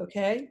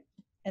 Okay,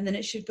 and then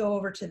it should go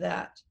over to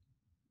that.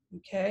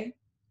 Okay,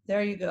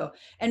 there you go.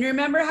 And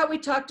remember how we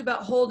talked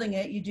about holding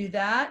it? You do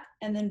that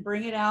and then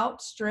bring it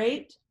out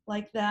straight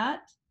like that.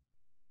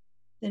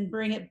 Then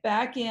bring it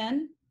back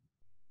in.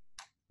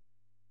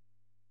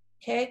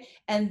 Okay,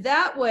 and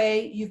that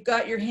way you've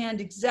got your hand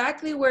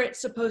exactly where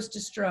it's supposed to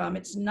strum.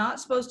 It's not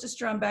supposed to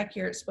strum back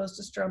here. It's supposed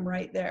to strum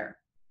right there.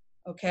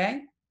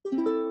 Okay?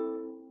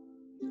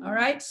 All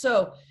right,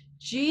 so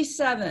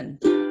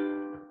G7.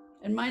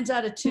 And mine's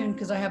out of tune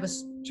because I have a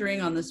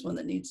string on this one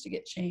that needs to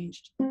get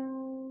changed.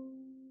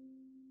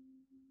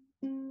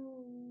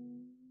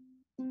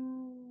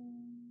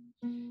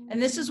 And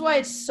this is why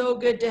it's so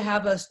good to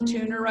have a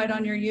tuner right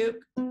on your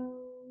uke.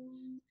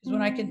 Because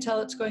when I can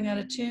tell it's going out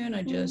of tune,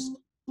 I just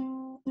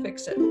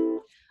fix it.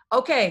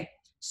 Okay,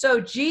 so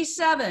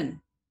G7.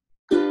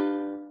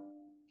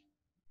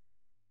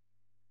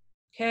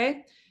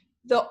 Okay,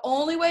 the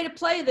only way to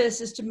play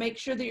this is to make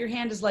sure that your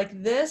hand is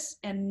like this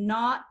and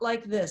not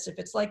like this. If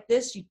it's like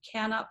this, you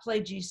cannot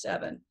play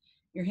G7.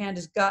 Your hand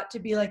has got to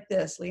be like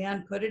this.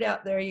 Leanne, put it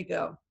out. There you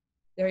go.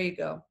 There you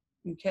go.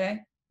 Okay,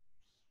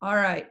 all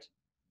right.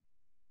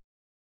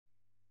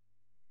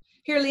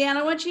 Here, Leanne,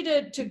 I want you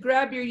to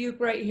grab your uke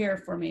right here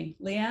for me.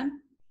 Leanne?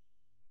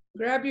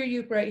 Grab your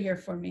uke right here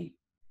for me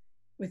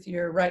with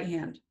your right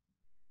hand.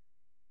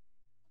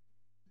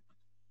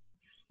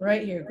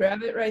 Right here.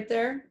 Grab it right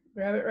there.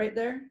 Grab it right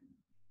there.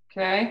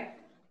 Okay.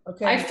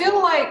 Okay. I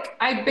feel like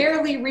I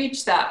barely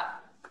reached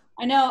that.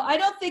 I know. I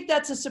don't think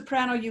that's a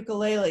soprano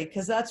ukulele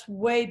because that's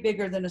way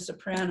bigger than a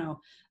soprano.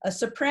 A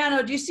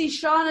soprano, do you see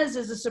Shauna's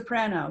is a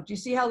soprano? Do you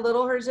see how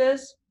little hers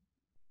is?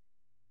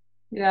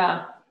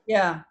 Yeah.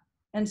 Yeah.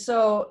 And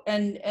so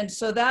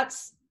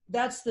that's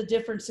the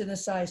difference in the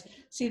size.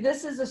 See,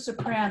 this is a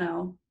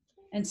soprano.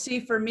 And see,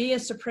 for me, a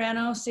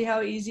soprano, see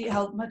how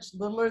much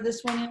littler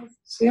this one is?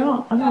 See, I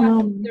don't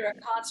know. Either a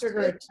concert or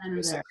a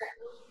tenor there.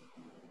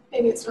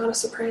 Maybe it's not a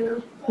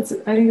soprano. I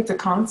think it's a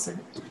concert.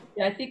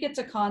 Yeah, I think it's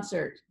a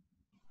concert.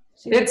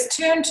 See, It's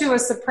tuned to a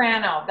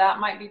soprano. That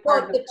might be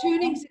part of the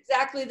tuning's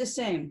exactly the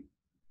same.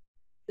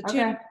 The Okay.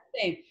 tuning's the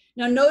same.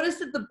 Now notice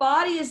that the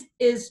body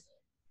is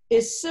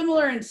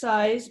similar in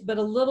size, but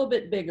a little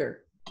bit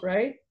bigger,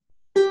 right?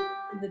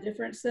 The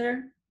difference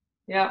there?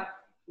 Yeah.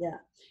 Yeah.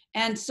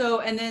 And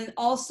then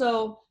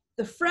also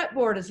the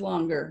fretboard is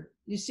longer.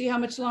 You see how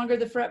much longer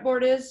the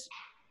fretboard is?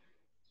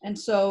 And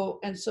so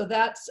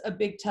that's a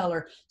big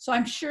teller. So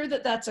I'm sure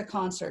that that's a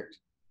concert.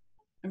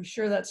 I'm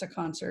sure that's a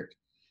concert.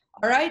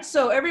 All right,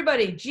 so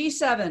everybody,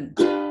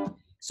 G7.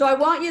 So I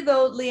want you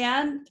though,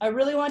 Leanne, I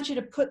really want you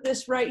to put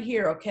this right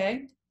here,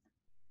 okay?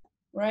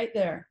 Right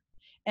there.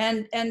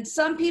 And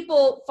some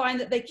people find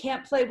that they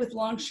can't play with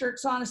long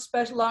shirts on,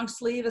 especially long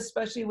sleeve,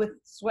 especially with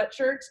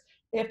sweatshirts.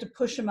 They have to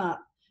push them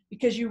up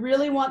because you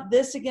really want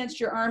this against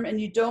your arm and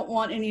you don't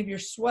want any of your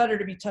sweater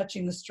to be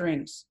touching the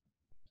strings.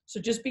 So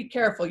just be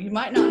careful. You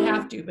might not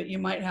have to, but you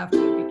might have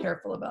to be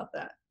careful about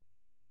that.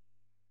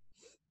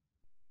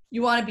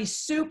 You want to be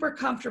super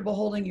comfortable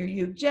holding your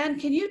uke. Jen,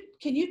 can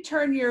you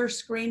turn your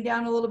screen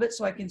down a little bit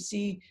so I can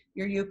see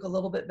your uke a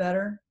little bit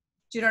better?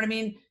 Do you know what I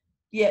mean?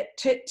 Yeah,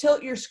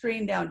 tilt your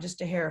screen down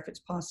just a hair if it's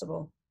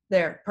possible.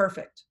 There,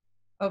 perfect.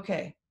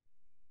 Okay,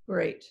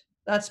 great.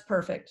 That's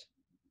perfect.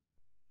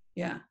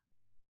 Yeah,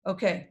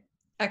 okay,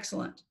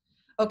 excellent.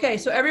 Okay,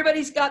 so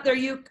everybody's got their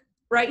uke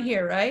right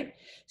here, right?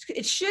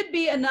 It should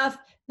be enough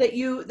that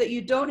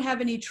you don't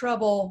have any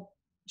trouble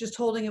just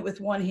holding it with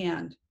one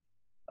hand,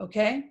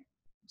 okay?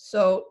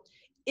 So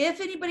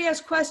if anybody has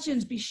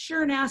questions, be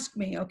sure and ask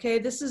me, okay?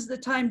 This is the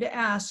time to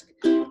ask.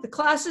 The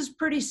class is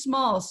pretty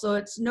small, so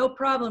it's no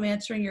problem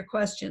answering your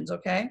questions,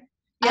 okay?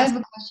 I Yes,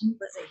 have a question.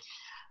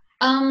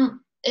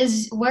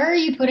 Lizzie. Where are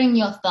you putting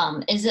your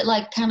thumb? Is it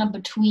like kind of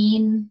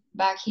between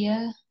back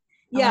here?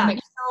 Yeah, So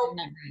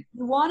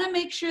you want to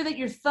make sure that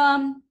your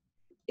thumb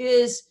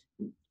is,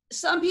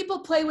 some people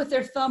play with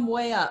their thumb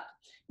way up.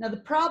 Now the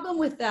problem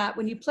with that,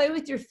 when you play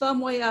with your thumb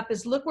way up,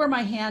 is look where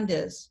my hand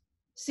is.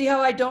 See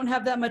how I don't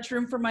have that much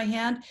room for my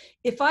hand?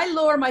 If I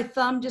lower my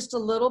thumb just a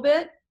little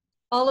bit,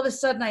 all of a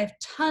sudden I have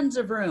tons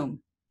of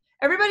room.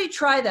 Everybody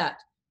try that.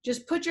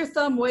 Just put your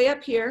thumb way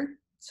up here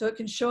so it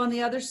can show on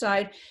the other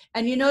side.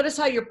 And you notice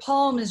how your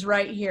palm is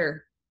right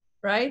here,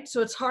 right?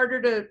 So it's harder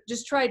to,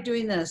 just try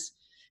doing this.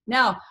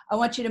 Now, I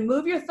want you to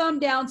move your thumb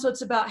down so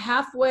it's about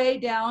halfway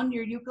down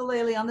your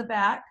ukulele on the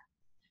back.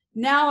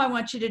 Now I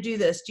want you to do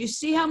this. Do you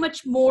see how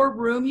much more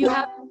room you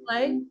have to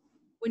play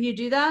when you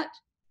do that?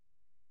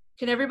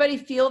 Can everybody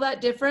feel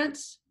that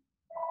difference?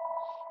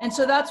 And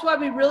so that's why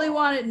we really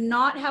want to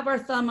not have our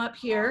thumb up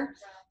here.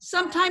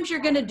 Sometimes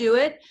you're going to do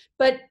it,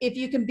 but if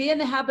you can be in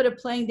the habit of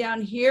playing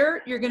down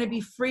here, you're going to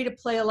be free to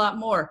play a lot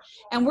more.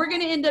 And we're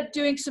going to end up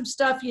doing some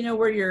stuff, you know,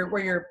 where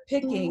you're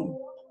picking,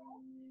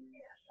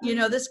 you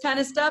know, this kind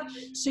of stuff.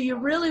 So you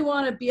really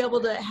want to be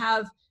able to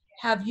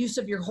have use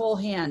of your whole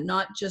hand,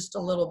 not just a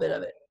little bit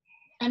of it.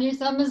 And your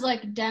thumb is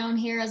like down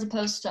here as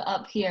opposed to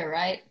up here,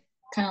 right?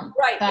 Kind of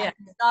right, back. yeah,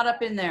 it's not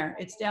up in there.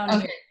 It's down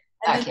Okay. here.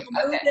 And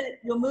then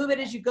you'll move it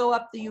as you go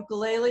up the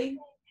ukulele.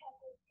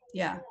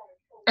 Yeah.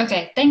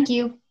 Okay, thank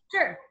you.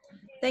 Sure.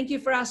 Thank you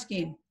for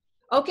asking.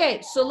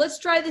 Okay, so let's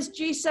try this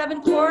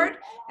G7 chord.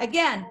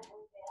 Again,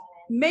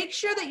 make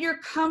sure that you're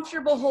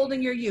comfortable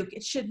holding your uke.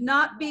 It should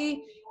not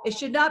be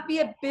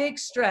a big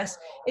stress.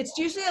 It's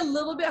usually a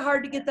little bit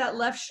hard to get that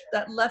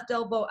left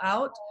elbow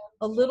out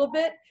a little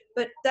bit,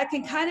 but that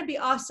can kind of be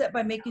offset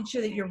by making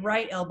sure that your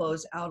right elbow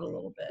is out a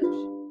little bit.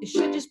 It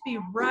should just be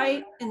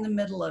right in the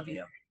middle of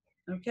you,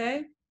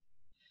 okay?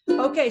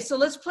 Okay, so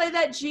let's play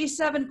that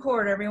G7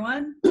 chord,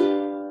 everyone.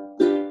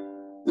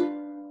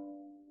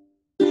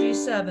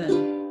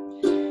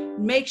 G7.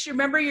 Make sure,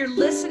 remember, you're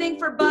listening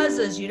for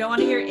buzzes. You don't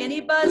want to hear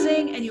any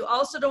buzzing, and you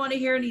also don't want to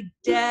hear any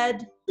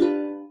dead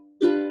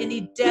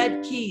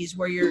keys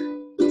where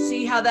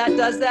see how that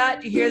does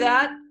that? You hear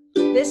that?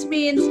 This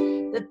means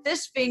that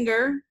this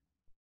finger,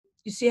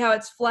 you see how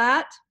it's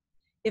flat?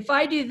 If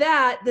I do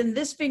that, then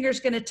this finger is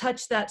going to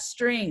touch that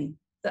string.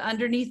 The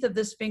underneath of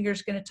this finger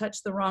is going to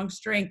touch the wrong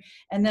string,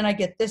 and then I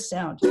get this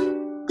sound.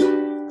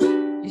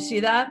 You see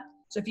that?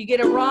 So if you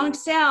get a wrong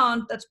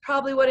sound, that's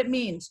probably what it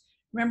means.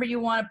 Remember, you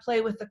want to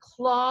play with the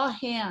claw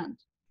hand,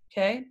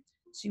 okay?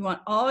 So you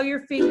want all your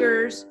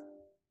fingers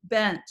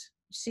bent.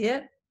 You see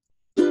it?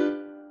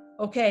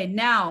 Okay,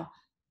 now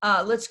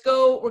let's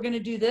go. We're going to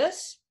do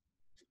this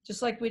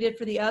just like we did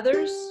for the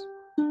others.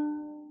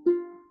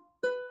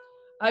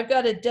 I've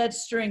got a dead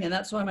string, and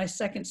that's why my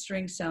second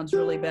string sounds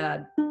really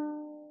bad.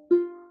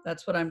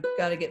 That's what I've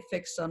got to get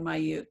fixed on my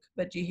uke.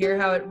 But do you hear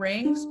how it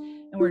rings?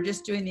 And we're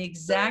just doing the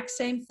exact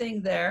same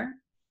thing there.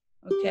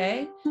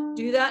 Okay,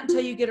 do that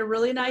until you get a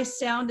really nice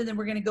sound, and then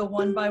we're going to go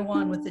one by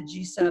one with the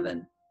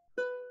G7.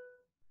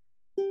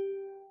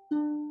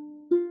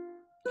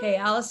 Okay,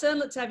 Allison,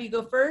 let's have you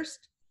go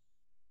first.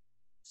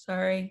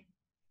 Sorry.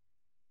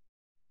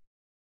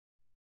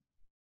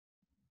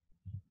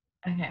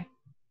 Okay.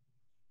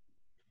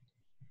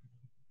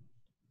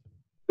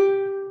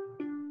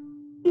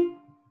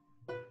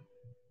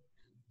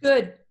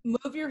 Good.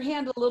 Move your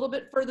hand a little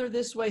bit further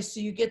this way so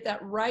you get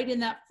that right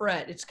in that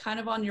fret. It's kind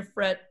of on your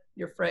fret.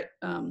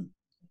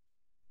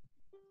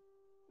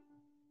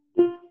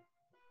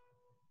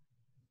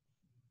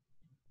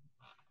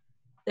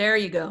 There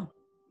you go.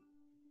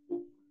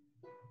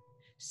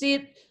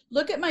 See,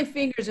 look at my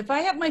fingers. If I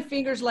have my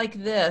fingers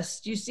like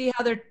this, do you see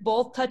how they're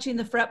both touching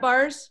the fret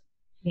bars?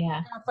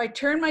 Yeah. Now, if I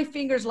turn my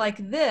fingers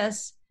like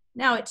this,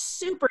 now it's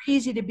super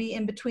easy to be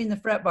in between the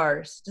fret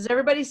bars. Does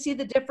everybody see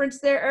the difference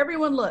there?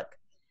 Everyone look.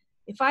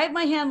 If I have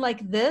my hand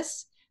like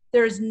this,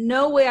 there's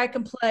no way I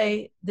can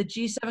play the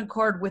G7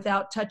 chord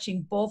without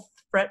touching both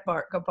fret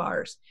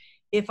bars.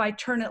 If I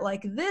turn it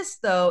like this,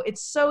 though,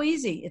 it's so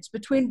easy. It's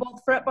between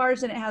both fret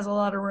bars and it has a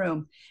lot of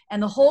room.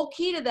 And the whole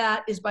key to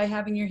that is by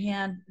having your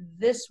hand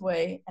this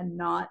way and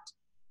not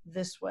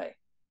this way.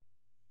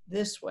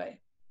 This way.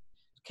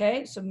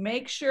 Okay, so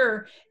make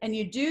sure, and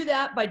you do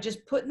that by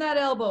just putting that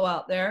elbow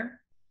out there,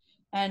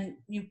 and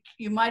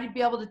you might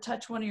be able to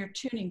touch one of your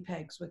tuning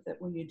pegs with it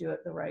when you do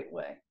it the right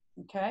way.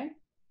 Okay?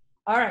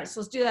 All right, so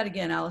let's do that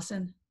again,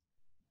 Allison.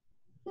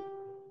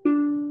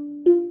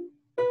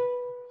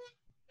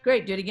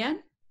 Great, do it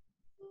again.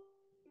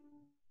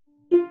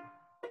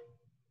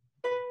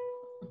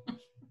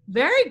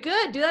 Very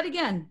good, do that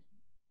again.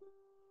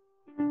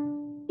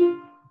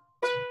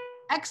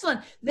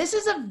 Excellent. This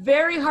is a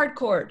very hard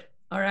chord,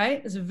 all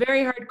right? It's a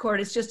very hard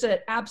chord. It's just an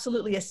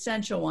absolutely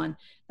essential one.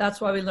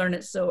 That's why we learn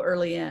it so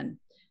early in.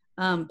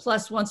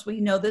 Plus, once we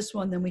know this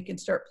one, then we can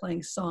start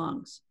playing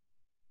songs.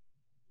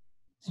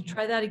 So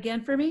try that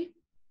again for me.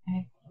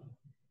 Okay.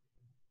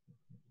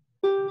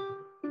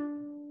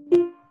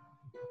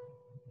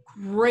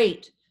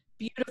 Great,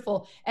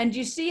 beautiful. And do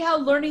you see how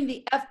learning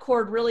the F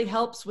chord really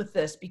helps with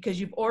this? Because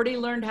you've already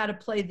learned how to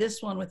play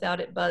this one without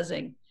it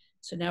buzzing.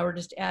 So now we're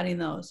just adding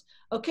those.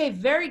 Okay,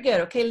 very good.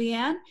 Okay,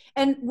 Leanne.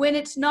 And when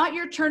it's not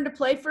your turn to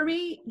play for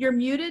me, you're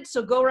muted,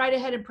 so go right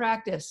ahead and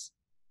practice.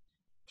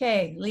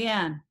 Okay,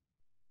 Leanne,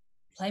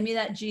 play me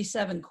that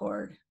G7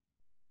 chord.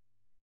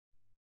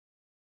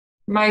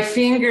 My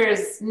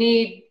fingers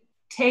need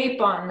tape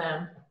on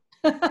them.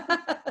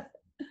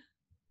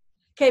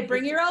 Okay,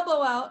 bring your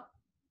elbow out.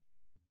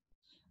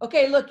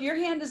 Okay, look, your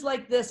hand is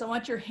like this. I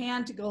want your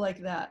hand to go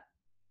like that.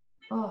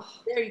 Oh.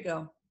 There you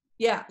go.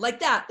 Yeah, like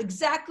that.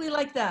 Exactly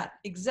like that.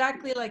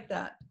 Exactly like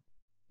that.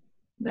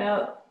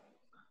 Now,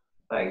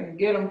 if I can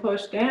get them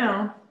pushed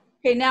down.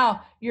 Okay,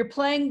 now you're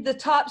playing the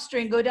top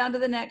string. Go down to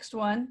the next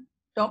one.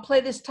 Don't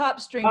play this top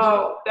string.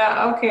 Oh,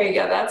 okay.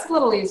 Yeah, that's a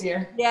little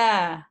easier.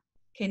 Yeah.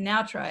 Okay,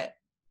 now try it.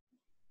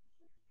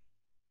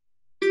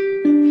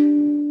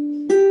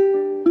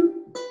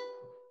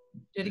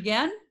 Do it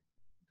again.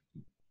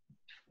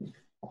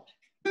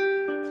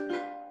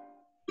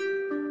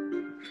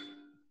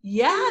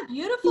 Yeah,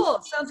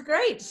 beautiful. Sounds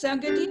great.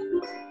 Sound good to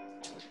you?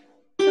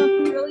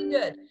 Sounds really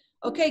good.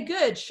 Okay,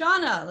 good.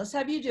 Shauna, let's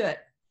have you do it.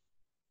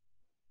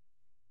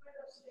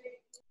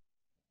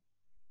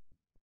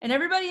 And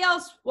everybody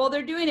else, while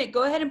they're doing it,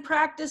 go ahead and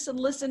practice and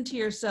listen to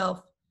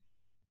yourself.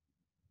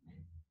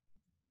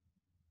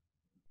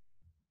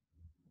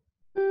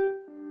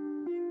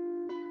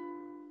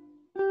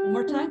 One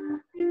more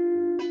time.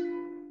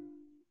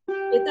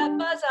 Get that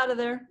buzz out of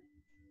there.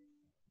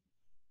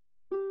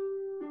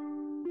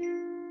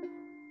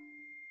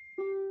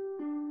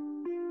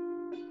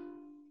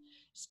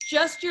 It's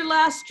just your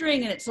last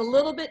string, and it's a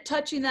little bit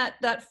touching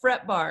that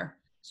fret bar.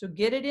 So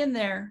get it in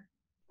there.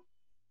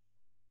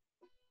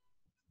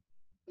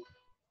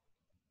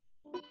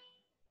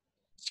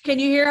 Can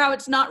you hear how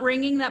it's not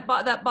ringing, that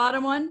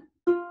bottom one?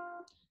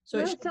 So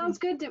No, it sounds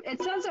good.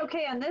 It sounds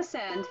okay on this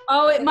end.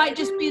 Oh, it might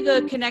just be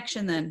the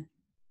connection then.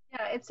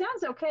 Yeah, it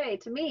sounds okay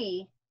to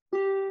me.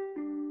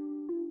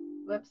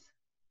 Whoops.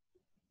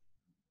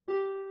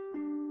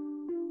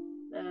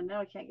 No,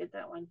 I can't get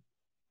that one.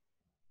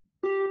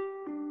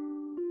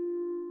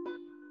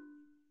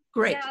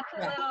 Great. Yeah,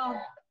 it's a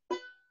little.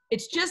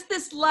 It's just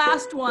this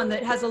last one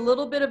that has a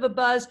little bit of a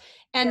buzz.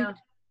 And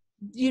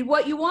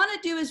what you want to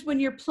do is when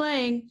you're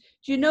playing,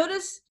 do you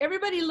notice,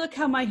 everybody look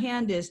how my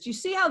hand is. Do you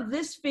see how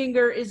this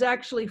finger is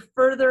actually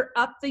further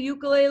up the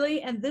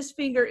ukulele and this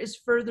finger is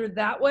further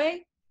that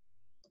way?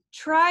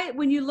 Try it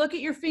when you look at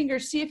your finger,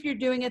 see if you're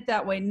doing it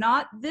that way.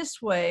 Not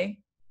this way,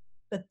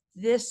 but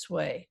this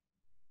way.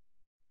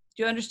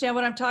 Do you understand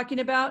what I'm talking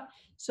about?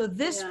 So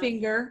this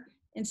finger,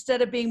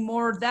 instead of being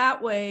more that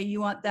way,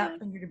 you want that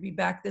finger to be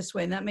back this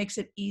way, and that makes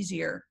it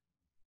easier.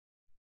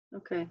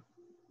 Okay.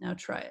 Now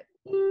try it.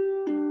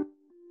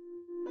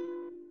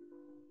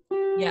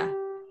 Yeah.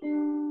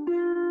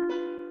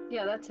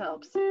 Yeah, that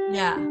helps.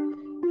 Yeah.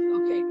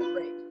 Okay,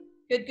 great.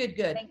 Good, good,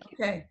 good. Thank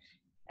you. Okay.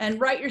 And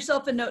write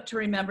yourself a note to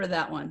remember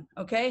that one.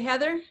 Okay,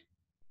 Heather?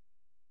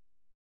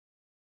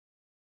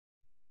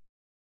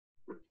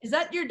 Is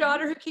that your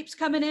daughter who keeps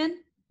coming in?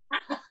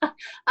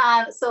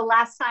 So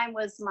last time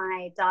was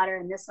my daughter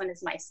and this one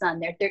is my son.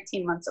 They're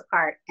 13 months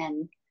apart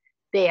and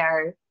they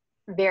are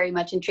very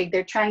much intrigued.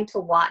 They're trying to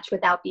watch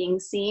without being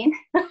seen.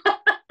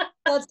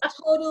 That's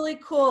totally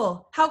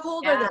cool. How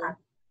old are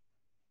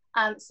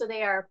they? So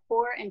they are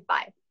 4 and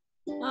 5.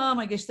 Oh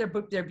my gosh,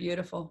 they're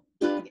beautiful.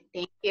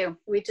 Thank you.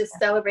 We just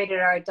celebrated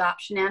our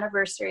adoption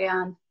anniversary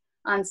on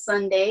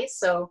Sunday.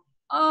 So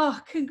oh,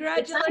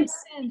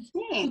 congratulations.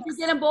 Did you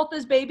get them both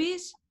as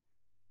babies?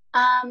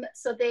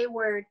 So they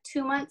were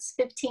 2 months,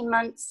 15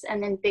 months,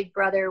 and then big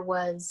brother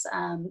was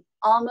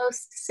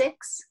almost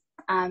 6.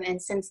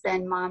 And since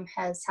then, mom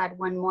has had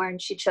one more,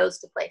 and she chose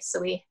to play. So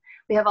we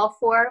have all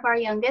 4 of our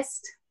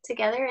youngest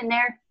together, and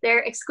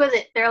they're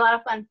exquisite. They're a lot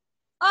of fun.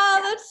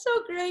 Oh, that's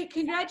so great!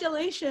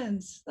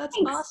 Congratulations. That's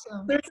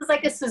awesome. This is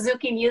like a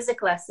Suzuki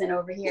music lesson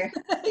over here.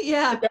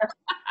 Yeah,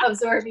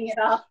 absorbing it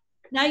all.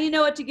 Now you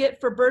know what to get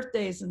for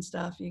birthdays and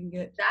stuff. You can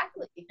get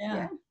exactly.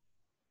 Yeah.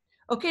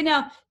 Okay,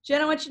 now,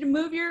 Jen, I want you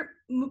to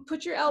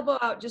put your elbow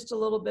out just a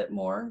little bit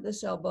more,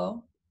 this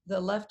elbow, the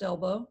left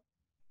elbow,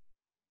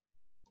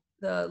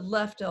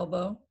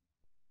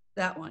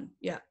 that one.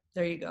 Yeah,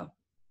 there you go.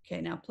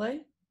 Okay, now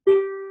play.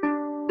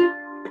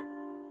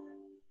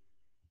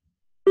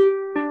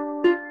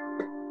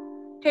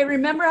 Okay,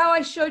 remember how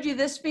I showed you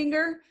this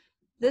finger?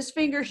 This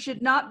finger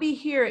should not be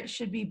here. It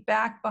should be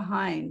back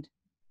behind.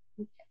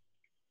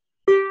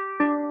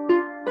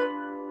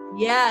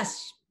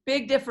 Yes,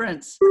 big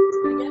difference.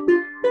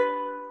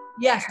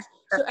 Yes,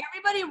 so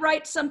everybody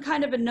write some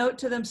kind of a note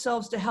to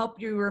themselves to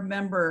help you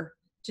remember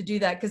to do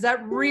that, because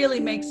that really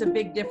makes a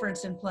big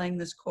difference in playing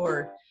this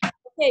chord.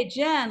 Okay,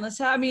 Jen,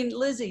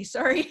 Lizzie,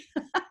 sorry,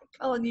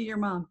 calling you your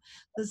mom.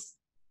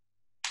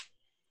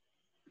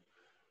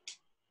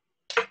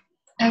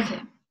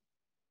 Okay.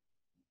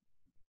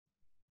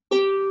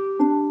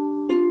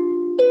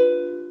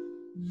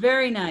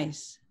 Very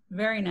nice,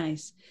 very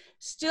nice.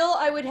 Still,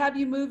 I would have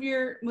you move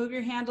your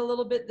hand a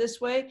little bit this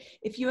way.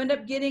 If you end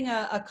up getting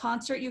a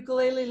concert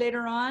ukulele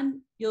later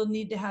on, you'll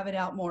need to have it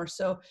out more.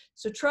 So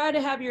try to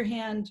have your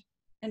hand,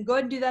 and go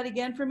ahead and do that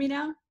again for me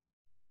now.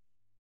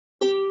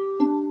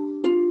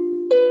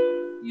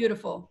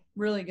 Beautiful,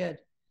 really good.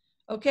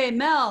 Okay,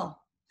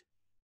 Mel.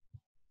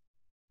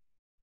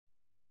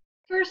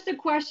 First, a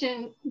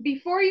question.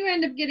 Before you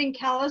end up getting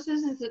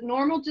calluses, is it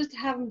normal just to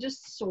have them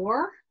just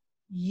sore?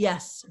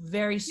 Yes,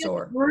 very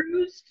sore.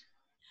 Bruised?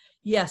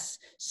 Yes,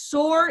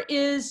 sore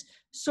is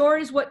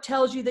what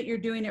tells you that you're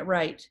doing it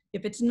right.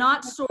 If it's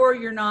not sore,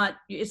 you're not.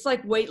 It's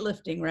like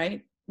weightlifting,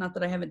 right? Not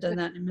that I haven't done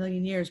that in a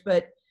million years,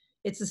 but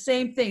it's the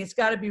same thing. It's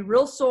got to be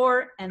real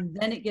sore, and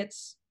then it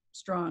gets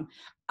strong.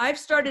 I've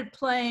started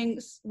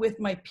playing with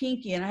my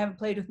pinky, and I haven't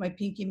played with my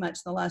pinky much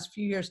in the last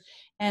few years,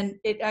 and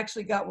it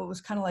actually got what was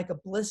kind of like a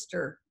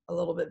blister a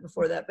little bit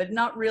before that, but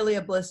not really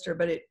a blister,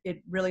 but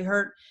it really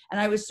hurt.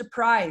 And I was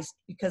surprised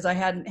because I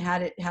hadn't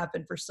had it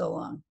happen for so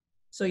long.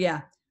 So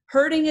yeah,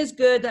 hurting is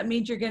good. That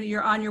means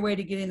you're on your way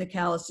to getting the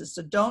calluses.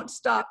 So don't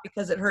stop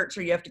because it hurts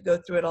or you have to go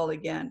through it all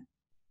again.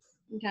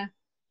 Okay.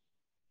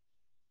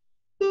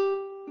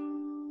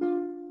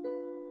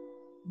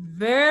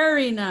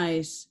 Very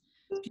nice.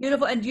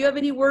 Beautiful. And do you have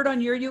any word on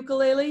your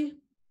ukulele?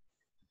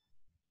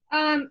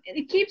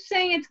 It keeps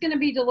saying it's going to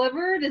be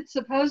delivered. It's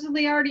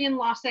supposedly already in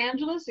Los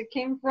Angeles. It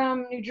came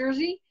from New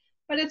Jersey,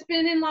 but it's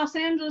been in Los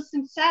Angeles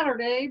since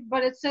Saturday,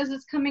 but it says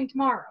it's coming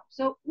tomorrow.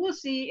 So we'll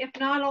see. If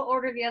not, I'll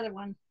order the other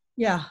one.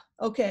 Yeah.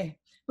 Okay.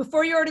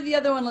 Before you order the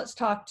other one, let's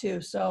talk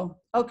too. So,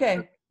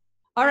 okay.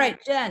 All right,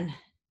 Jen.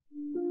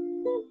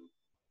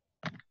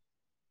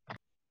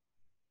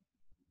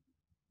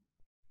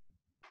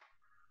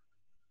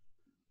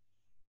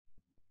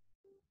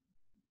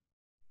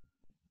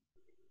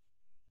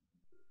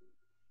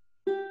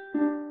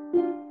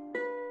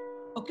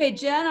 Okay,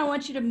 Jen, I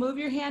want you to move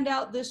your hand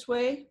out this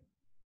way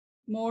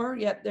more.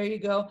 Yep, there you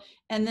go.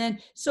 And then,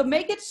 so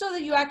make it so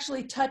that you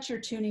actually touch your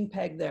tuning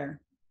peg there.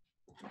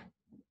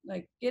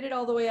 Like get it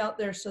all the way out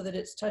there so that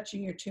it's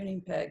touching your tuning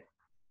peg.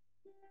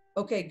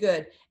 Okay,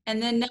 good.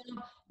 And then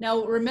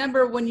now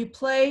remember, when you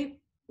play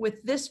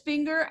with this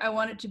finger, I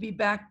want it to be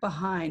back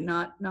behind,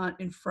 not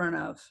in front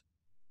of.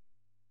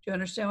 Do you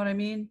understand what I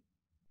mean?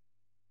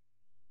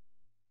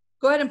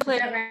 Go ahead and play.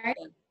 Right?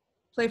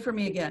 Play for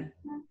me again.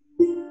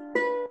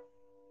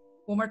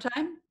 One more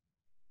time.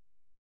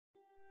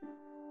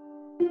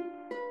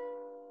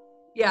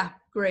 Yeah,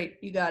 great.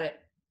 You got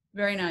it.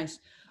 Very nice.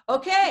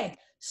 Okay,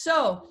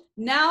 so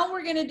now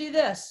we're going to do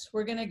this.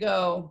 We're going to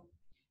go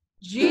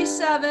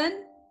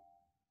G7,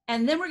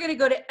 and then we're going to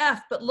go to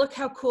F, but look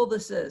how cool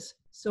this is.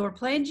 So we're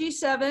playing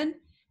G7,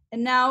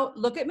 and now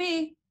look at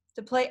me.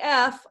 To play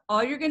F,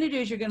 all you're going to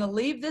do is you're going to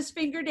leave this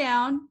finger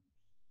down,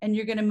 and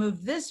you're going to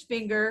move this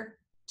finger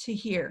to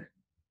here.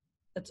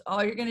 That's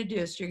all you're going to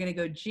do. So you're going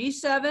to go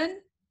G7,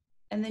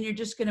 and then you're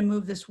just going to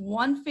move this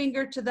one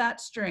finger to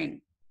that string.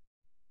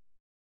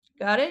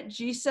 Got it?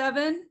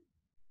 G7,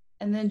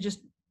 and then just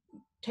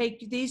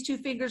take these two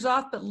fingers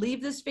off, but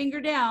leave this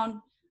finger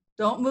down.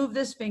 Don't move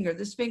this finger.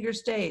 This finger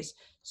stays.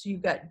 So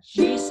you've got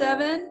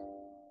G7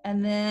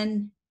 and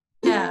then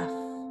F.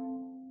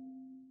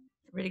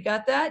 Everybody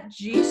got that?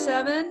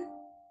 G7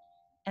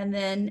 and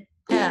then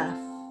F.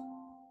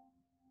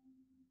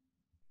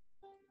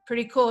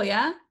 Pretty cool,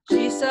 yeah?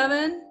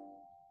 G7,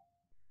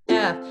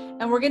 F.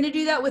 And we're going to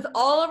do that with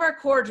all of our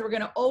chords. We're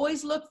going to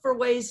always look for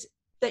ways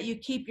that you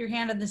keep your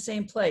hand in the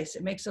same place.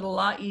 It makes it a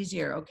lot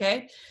easier,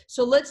 okay?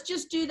 So let's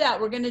just do that.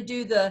 We're going to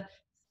do the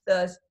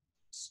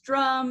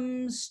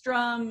strum,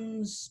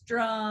 strum,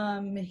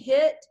 strum,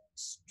 hit,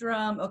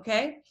 strum,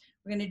 okay?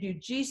 We're going to do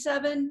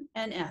G7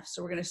 and F.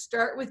 So we're going to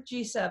start with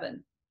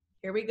G7.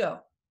 Here we go.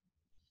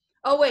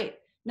 Oh, wait.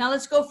 Now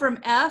let's go from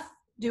F.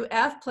 Do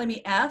F. Play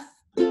me F.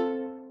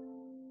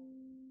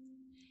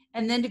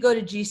 And then to go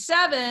to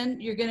G7,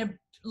 you're going to,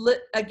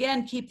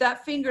 again, keep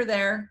that finger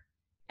there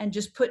and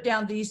just put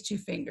down these two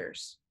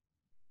fingers.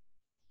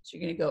 So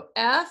you're going to go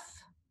F,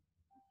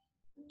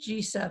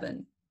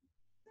 G7,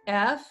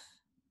 F,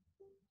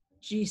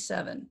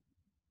 G7,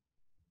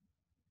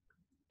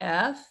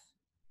 F,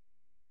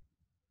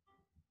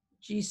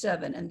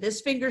 G7. And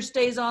this finger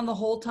stays on the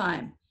whole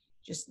time.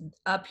 Just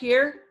up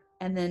here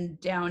and then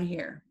down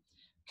here.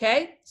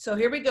 Okay, so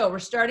here we go. We're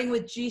starting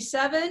with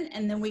G7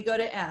 and then we go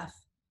to F.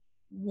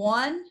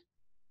 1,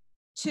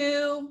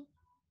 2,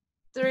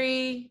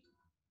 3,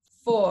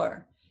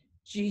 4.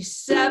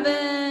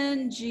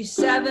 G7,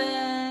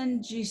 G7,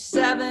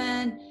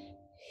 G7.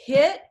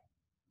 Hit.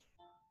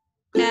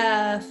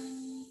 F,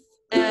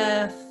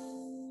 F,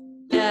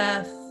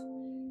 F.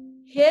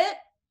 Hit.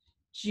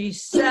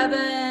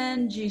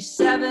 G7,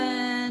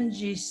 G7,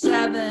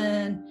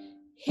 G7.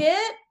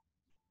 Hit.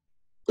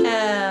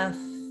 F,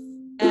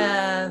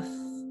 F,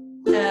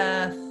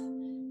 F.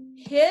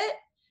 Hit.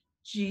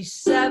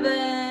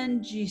 G7,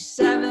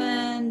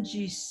 G7,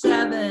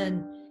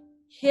 G7.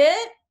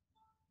 Hit.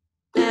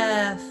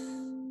 F,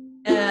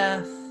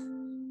 F,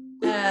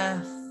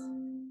 F.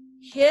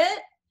 Hit.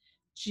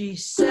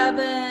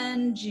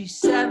 G7,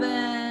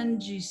 G7,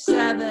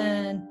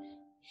 G7.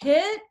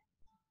 Hit.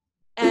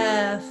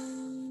 F,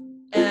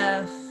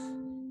 F,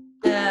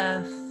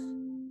 F.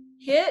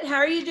 Hit. How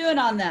are you doing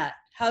on that?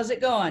 How's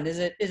it going? Is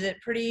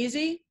it pretty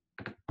easy?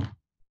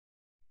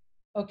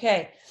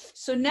 Okay,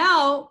 so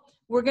now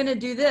we're gonna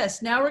do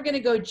this. Now we're gonna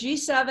go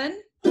G7,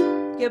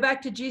 go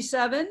back to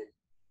G7.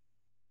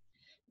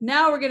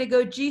 Now we're gonna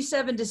go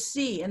G7 to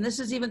C, and this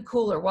is even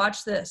cooler.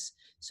 Watch this.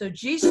 So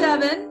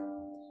G7,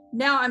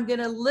 now I'm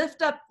gonna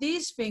lift up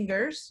these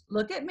fingers.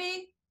 Look at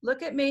me,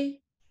 look at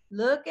me,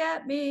 look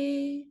at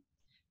me.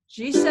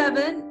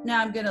 G7,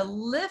 now I'm gonna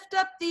lift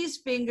up these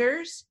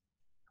fingers.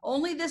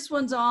 Only this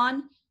one's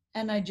on,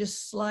 and I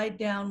just slide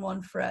down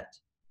 1 fret.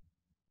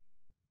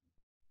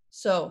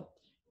 So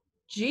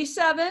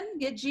G7,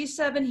 get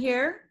G7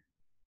 here.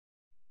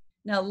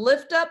 Now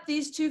lift up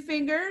these 2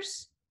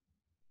 fingers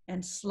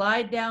and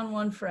slide down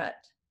 1 fret.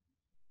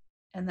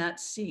 And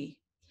that's C.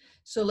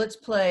 So let's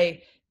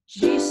play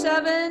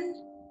G7,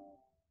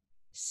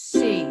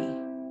 C.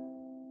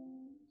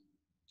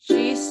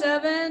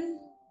 G7,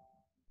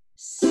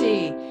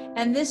 C.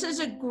 And this is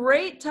a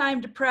great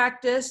time to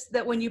practice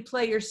that when you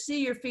play your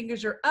C, your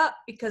fingers are up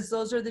because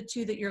those are the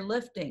 2 that you're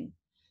lifting.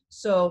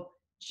 So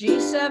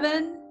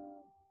G7,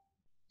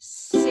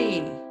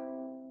 C.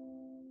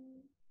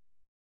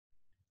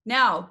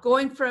 Now,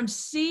 going from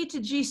C to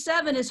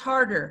G7 is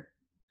harder.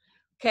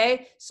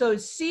 Okay, so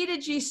C to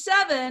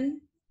G7,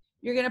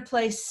 you're gonna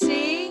play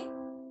C,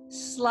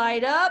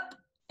 slide up,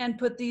 and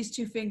put these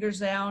 2 fingers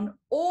down.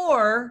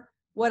 Or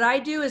what I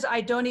do is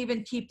I don't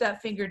even keep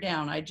that finger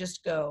down. I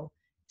just go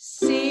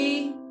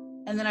C,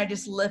 and then I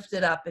just lift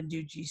it up and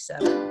do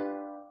G7.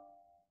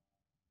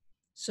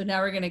 So now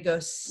we're gonna go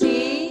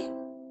C,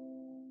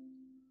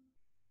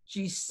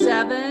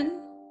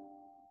 G7,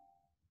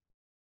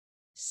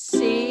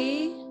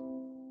 C,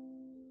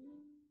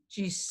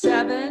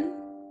 G7,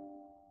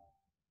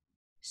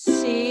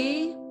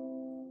 C,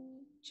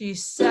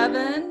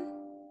 G7.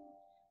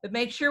 But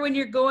make sure when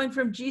you're going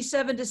from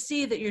G7 to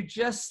C that you're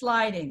just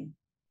sliding.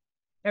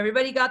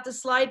 Everybody got the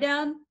slide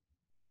down?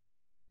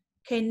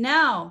 Okay,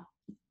 now,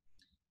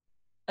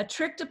 a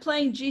trick to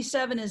playing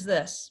G7 is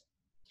this.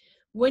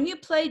 When you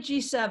play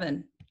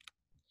G7,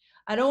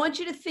 I don't want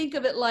you to think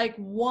of it like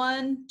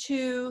 1,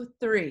 2,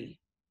 3.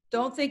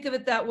 Don't think of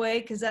it that way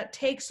because that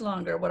takes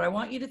longer. What I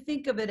want you to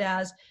think of it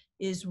as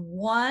is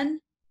 1,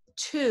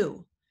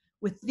 2,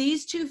 with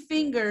these 2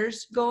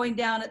 fingers going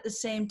down at the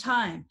same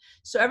time.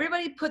 So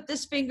everybody put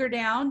this finger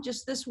down,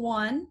 just this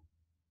one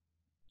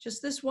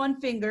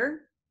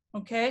finger,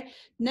 okay?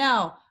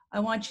 Now, I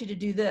want you to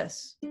do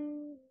this.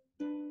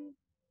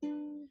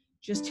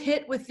 Just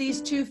hit with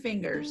these 2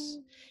 fingers.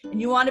 And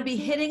you want to be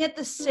hitting at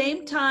the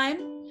same time.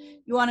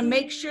 You want to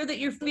make sure that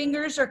your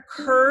fingers are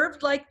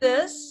curved like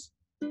this.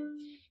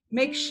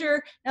 Make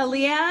sure, now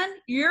Leanne,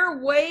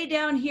 you're way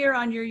down here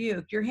on your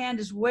uke. Your hand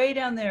is way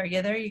down there.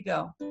 Yeah, there you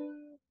go.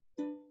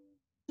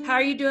 How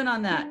are you doing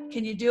on that?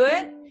 Can you do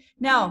it?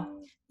 Now,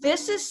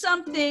 this is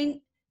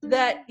something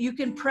that you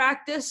can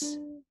practice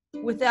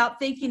without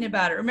thinking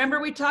about it.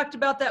 Remember we talked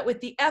about that with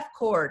the F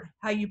chord,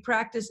 how you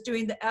practice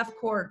doing the F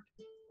chord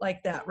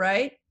like that,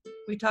 right?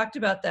 We talked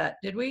about that,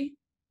 did we?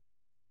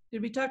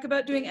 Did we talk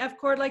about doing F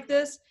chord like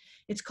this?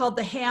 It's called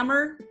the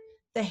hammer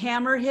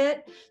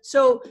hit.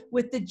 So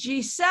with the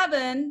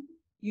G7,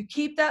 you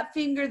keep that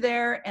finger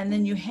there and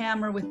then you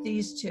hammer with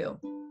these 2.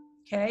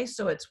 Okay,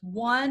 so it's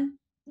 1,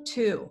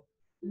 2,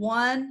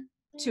 1,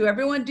 2.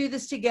 Everyone do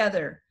this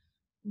together.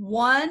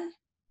 1,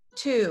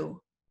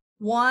 2,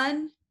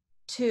 1,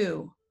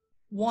 2,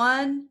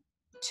 1,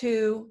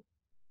 2,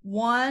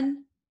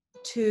 1,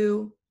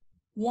 2,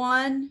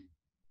 1,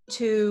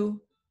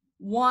 2,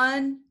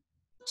 1,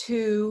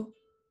 2,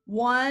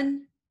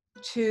 1,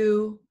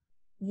 2,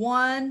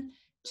 1,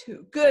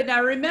 2. Good.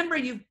 Now remember,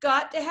 you've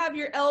got to have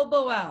your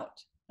elbow out.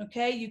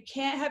 Okay, you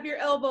can't have your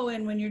elbow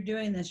in when you're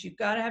doing this. You've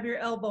got to have your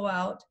elbow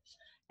out.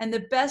 And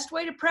the best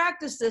way to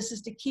practice this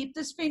is to keep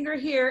this finger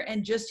here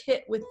and just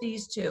hit with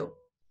these 2.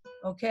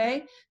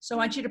 Okay, so I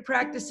want you to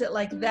practice it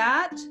like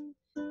that.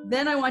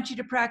 Then I want you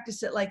to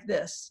practice it like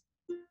this.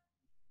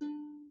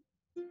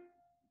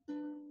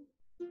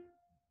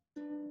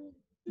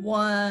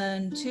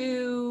 1,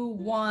 2,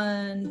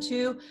 1,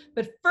 2.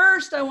 But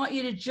first, I want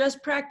you to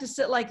just practice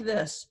it like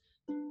this.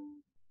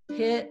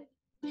 Hit,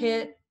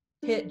 hit,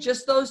 hit.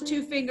 Just those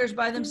 2 fingers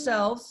by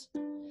themselves.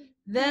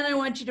 Then I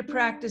want you to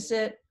practice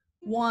it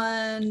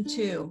 1,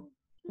 2,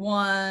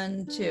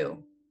 1,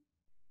 2.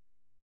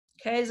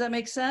 Okay, does that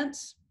make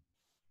sense?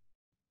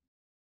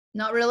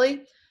 Not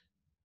really?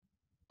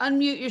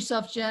 Unmute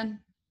yourself, Jen.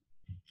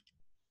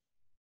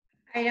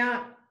 I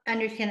don't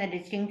understand the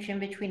distinction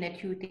between the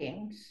two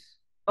things.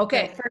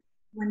 Okay. So first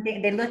one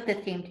thing, they look the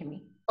same to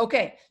me.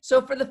 Okay,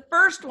 so for the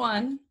first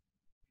one,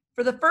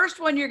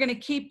 you're going to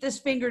keep this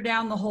finger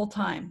down the whole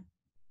time.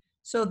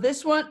 So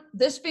this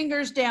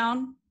finger's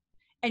down,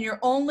 and you're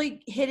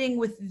only hitting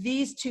with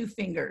these 2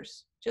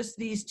 fingers, just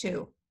these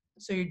 2.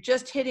 So you're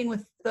just hitting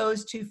with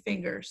those 2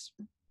 fingers.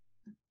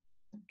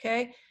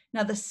 Okay,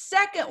 now the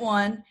second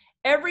one,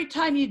 every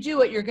time you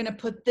do it, you're going to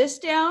put this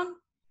down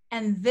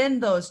and then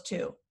those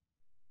 2.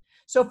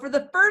 So for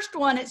the first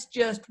one, it's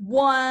just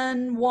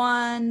 1,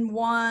 1,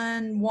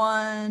 1,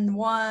 1,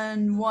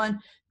 1, 1.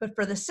 But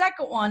for the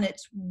second one,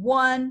 it's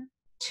 1,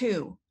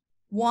 2,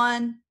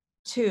 1,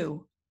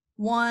 2,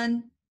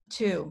 1,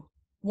 2,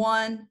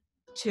 1,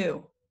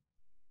 2.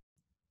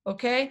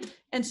 Okay?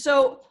 And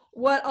so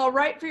what I'll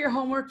write for your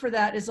homework for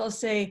that is I'll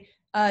say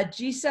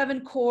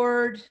G7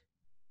 chord,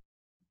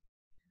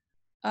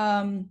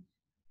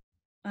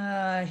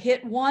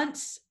 hit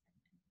once,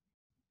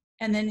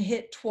 and then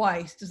hit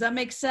twice. Does that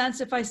make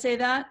sense if I say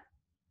that?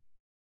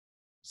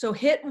 So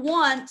hit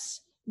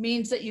once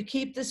means that you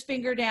keep this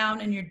finger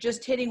down and you're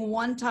just hitting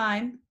 1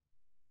 time.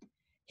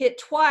 Hit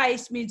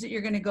twice means that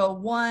you're going to go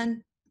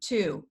 1,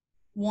 2,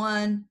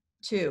 1,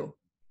 2,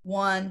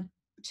 1,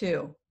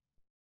 2.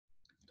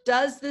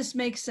 Does this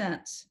make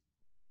sense?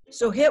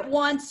 So hit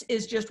once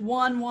is just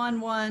 1,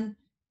 1, 1.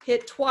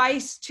 Hit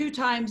twice 2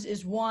 times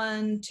is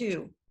 1,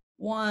 2,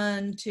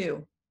 1,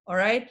 2. All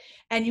right.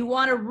 And you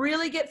want to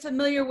really get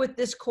familiar with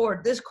this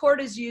chord. This chord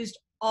is used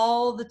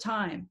all the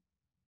time.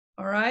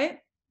 All right.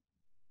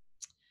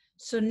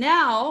 So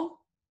now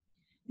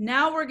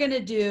we're going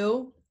to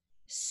do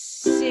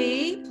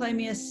C. Play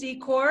me a C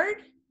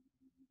chord.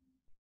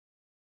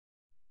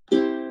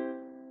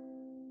 Then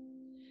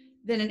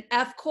an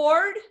F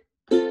chord.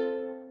 Then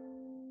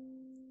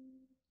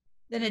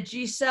a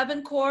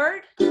G7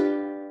 chord.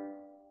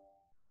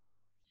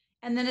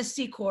 And then a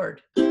C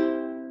chord.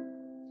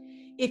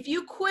 If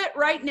you quit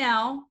right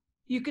now,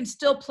 you can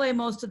still play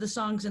most of the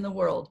songs in the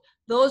world.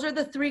 Those are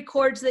the 3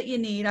 chords that you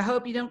need. I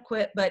hope you don't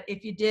quit, but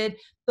if you did,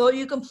 though,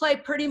 you can play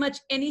pretty much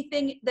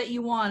anything that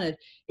you wanted.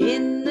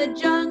 In the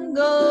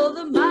jungle,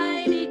 the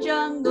mighty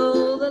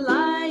jungle, the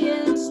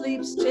lion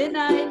sleeps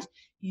tonight.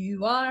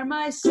 You are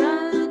my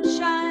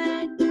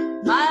sunshine,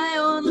 my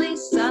only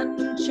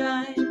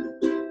sunshine.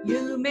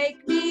 You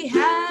make me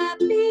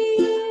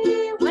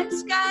happy when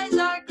skies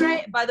are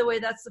gray. By the way,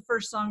 that's the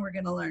first song we're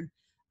going to learn.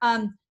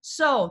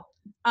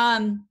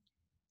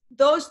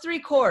 Those 3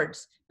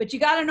 chords, but you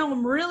got to know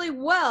them really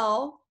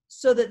well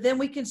so that then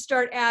we can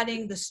start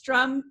adding the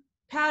strum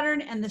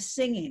pattern and the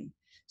singing.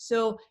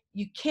 So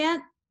you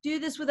can't do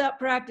this without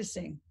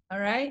practicing. All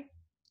right.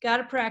 Got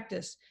to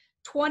practice.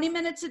 20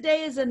 minutes a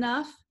day is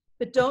enough,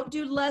 but don't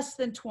do less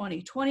than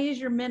 20. 20 is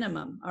your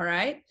minimum. All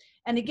right.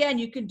 And again,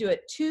 you can do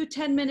it 2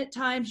 10-minute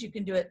times. You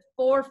can do it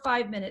 4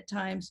 5-minute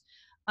times.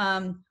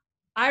 I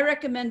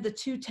recommend the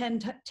 2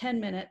 10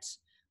 minutes.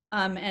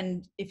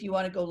 And if you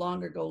want to go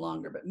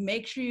longer, but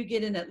make sure you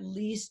get in at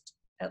least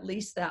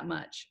that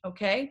much.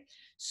 Okay.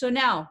 So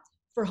now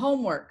for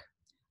homework,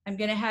 I'm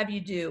going to have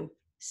you do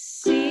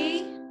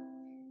C,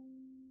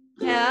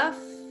 F,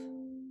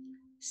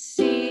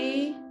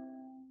 C,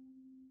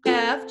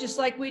 F, just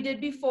like we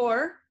did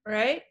before,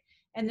 right?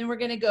 And then we're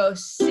going to go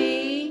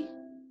C,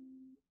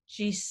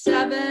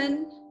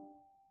 G7,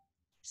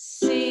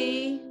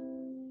 C,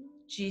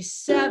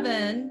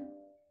 G7,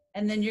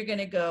 and then you're going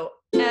to go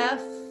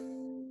F,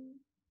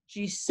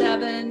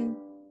 G7,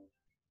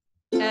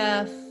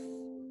 F,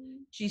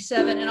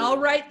 G7, and I'll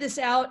write this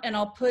out and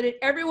I'll put it,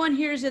 everyone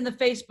here is in the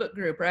Facebook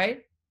group,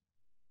 right?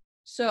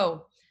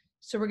 So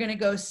we're going to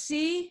go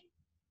C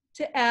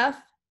to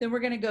F, then we're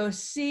going to go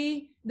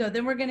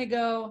then we're going to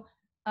go,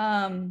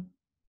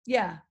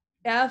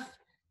 F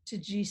to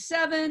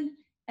G7,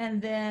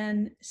 and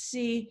then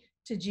C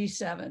to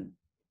G7.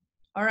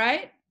 All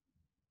right?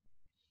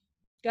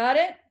 Got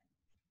it?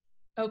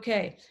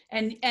 Okay,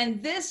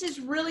 and this is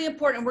really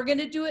important. We're going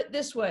to do it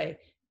this way.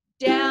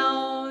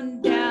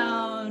 Down,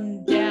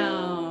 down,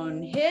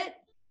 down, hit,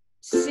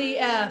 C,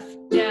 F,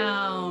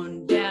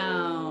 down,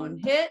 down,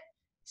 hit,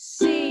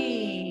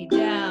 C,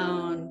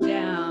 down,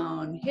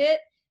 down, hit,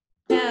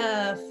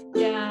 F,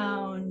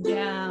 down,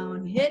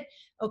 down, hit.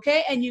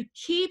 Okay, and you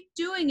keep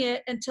doing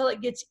it until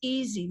it gets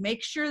easy.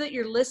 Make sure that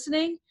you're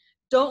listening.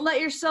 Don't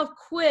let yourself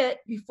quit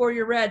before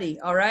you're ready,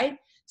 all right?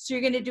 So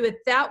you're going to do it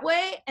that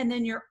way, and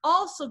then you're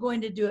also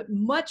going to do it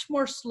much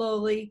more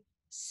slowly.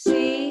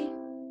 C,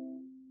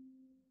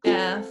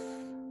 F,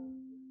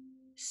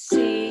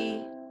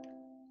 C,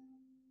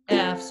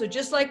 F. So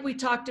just like we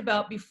talked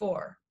about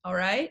before, all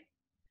right?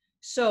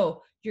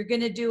 So you're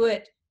going to do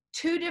it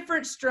 2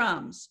 different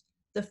strums.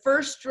 The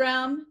first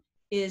strum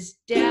is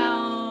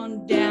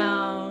down,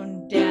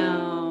 down,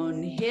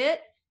 down,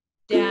 hit,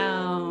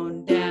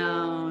 down,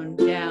 down,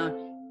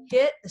 down,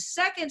 hit. The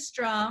second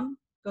strum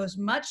goes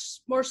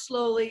much more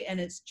slowly, and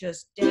it's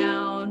just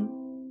down,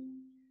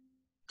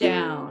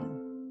 down,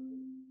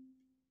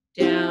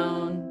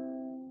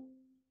 down,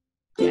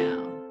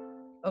 down.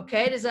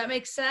 Okay, does that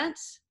make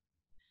sense?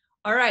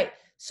 All right,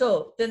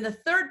 so then the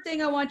third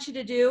thing I want you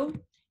to do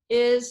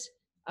is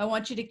I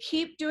want you to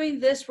keep doing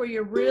this where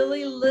you're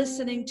really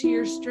listening to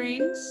your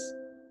strings,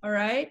 all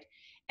right?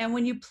 And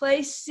when you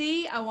play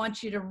C, I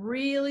want you to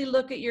really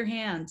look at your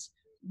hands.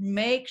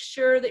 Make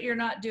sure that you're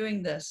not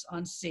doing this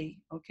on C,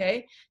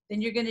 okay?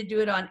 Then you're gonna do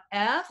it on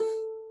F.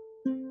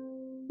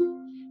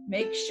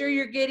 Make sure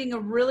you're getting a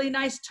really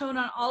nice tone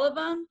on all of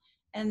them,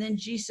 and then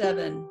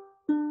G7.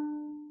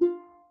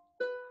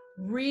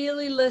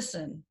 Really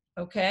listen,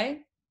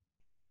 okay?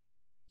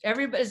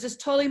 Everybody, does this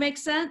totally make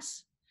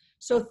sense?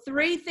 So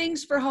 3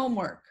 things for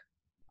homework,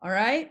 all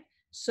right?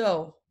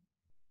 So,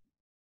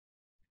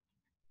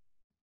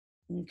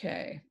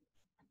 okay.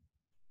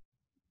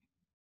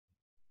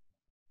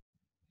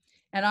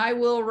 And I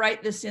will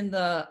write this in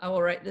the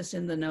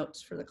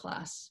notes for the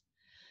class.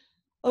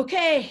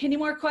 Okay, any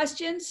more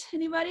questions,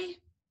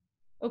 anybody?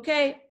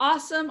 Okay,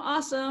 awesome,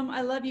 awesome.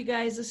 I love you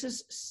guys. This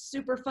is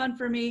super fun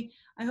for me.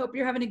 I hope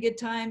you're having a good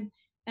time,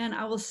 and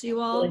I will see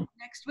you all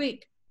next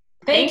week.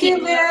 Thank you,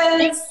 Liz.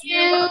 Thank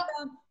You're you.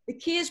 welcome. The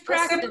key is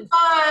practice. Super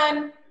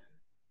fun.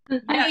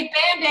 I need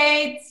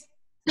Band-Aids.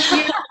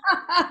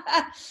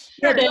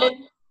 Yeah,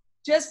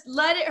 just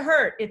let it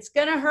hurt. It's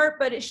gonna hurt,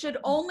 but it should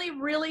only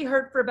really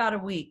hurt for about a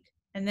week.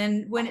 And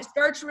then when it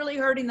starts really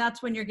hurting,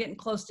 that's when you're getting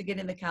close to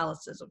getting the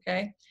calluses,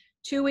 okay?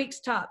 2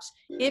 weeks tops,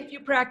 if you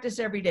practice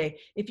every day.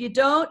 If you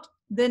don't,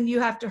 then you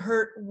have to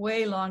hurt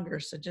way longer.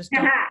 So just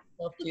don't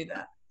do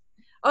that.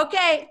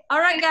 Okay, all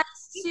right, guys.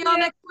 See you all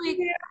next week.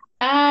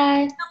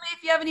 Bye. Tell me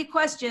if you have any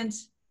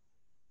questions.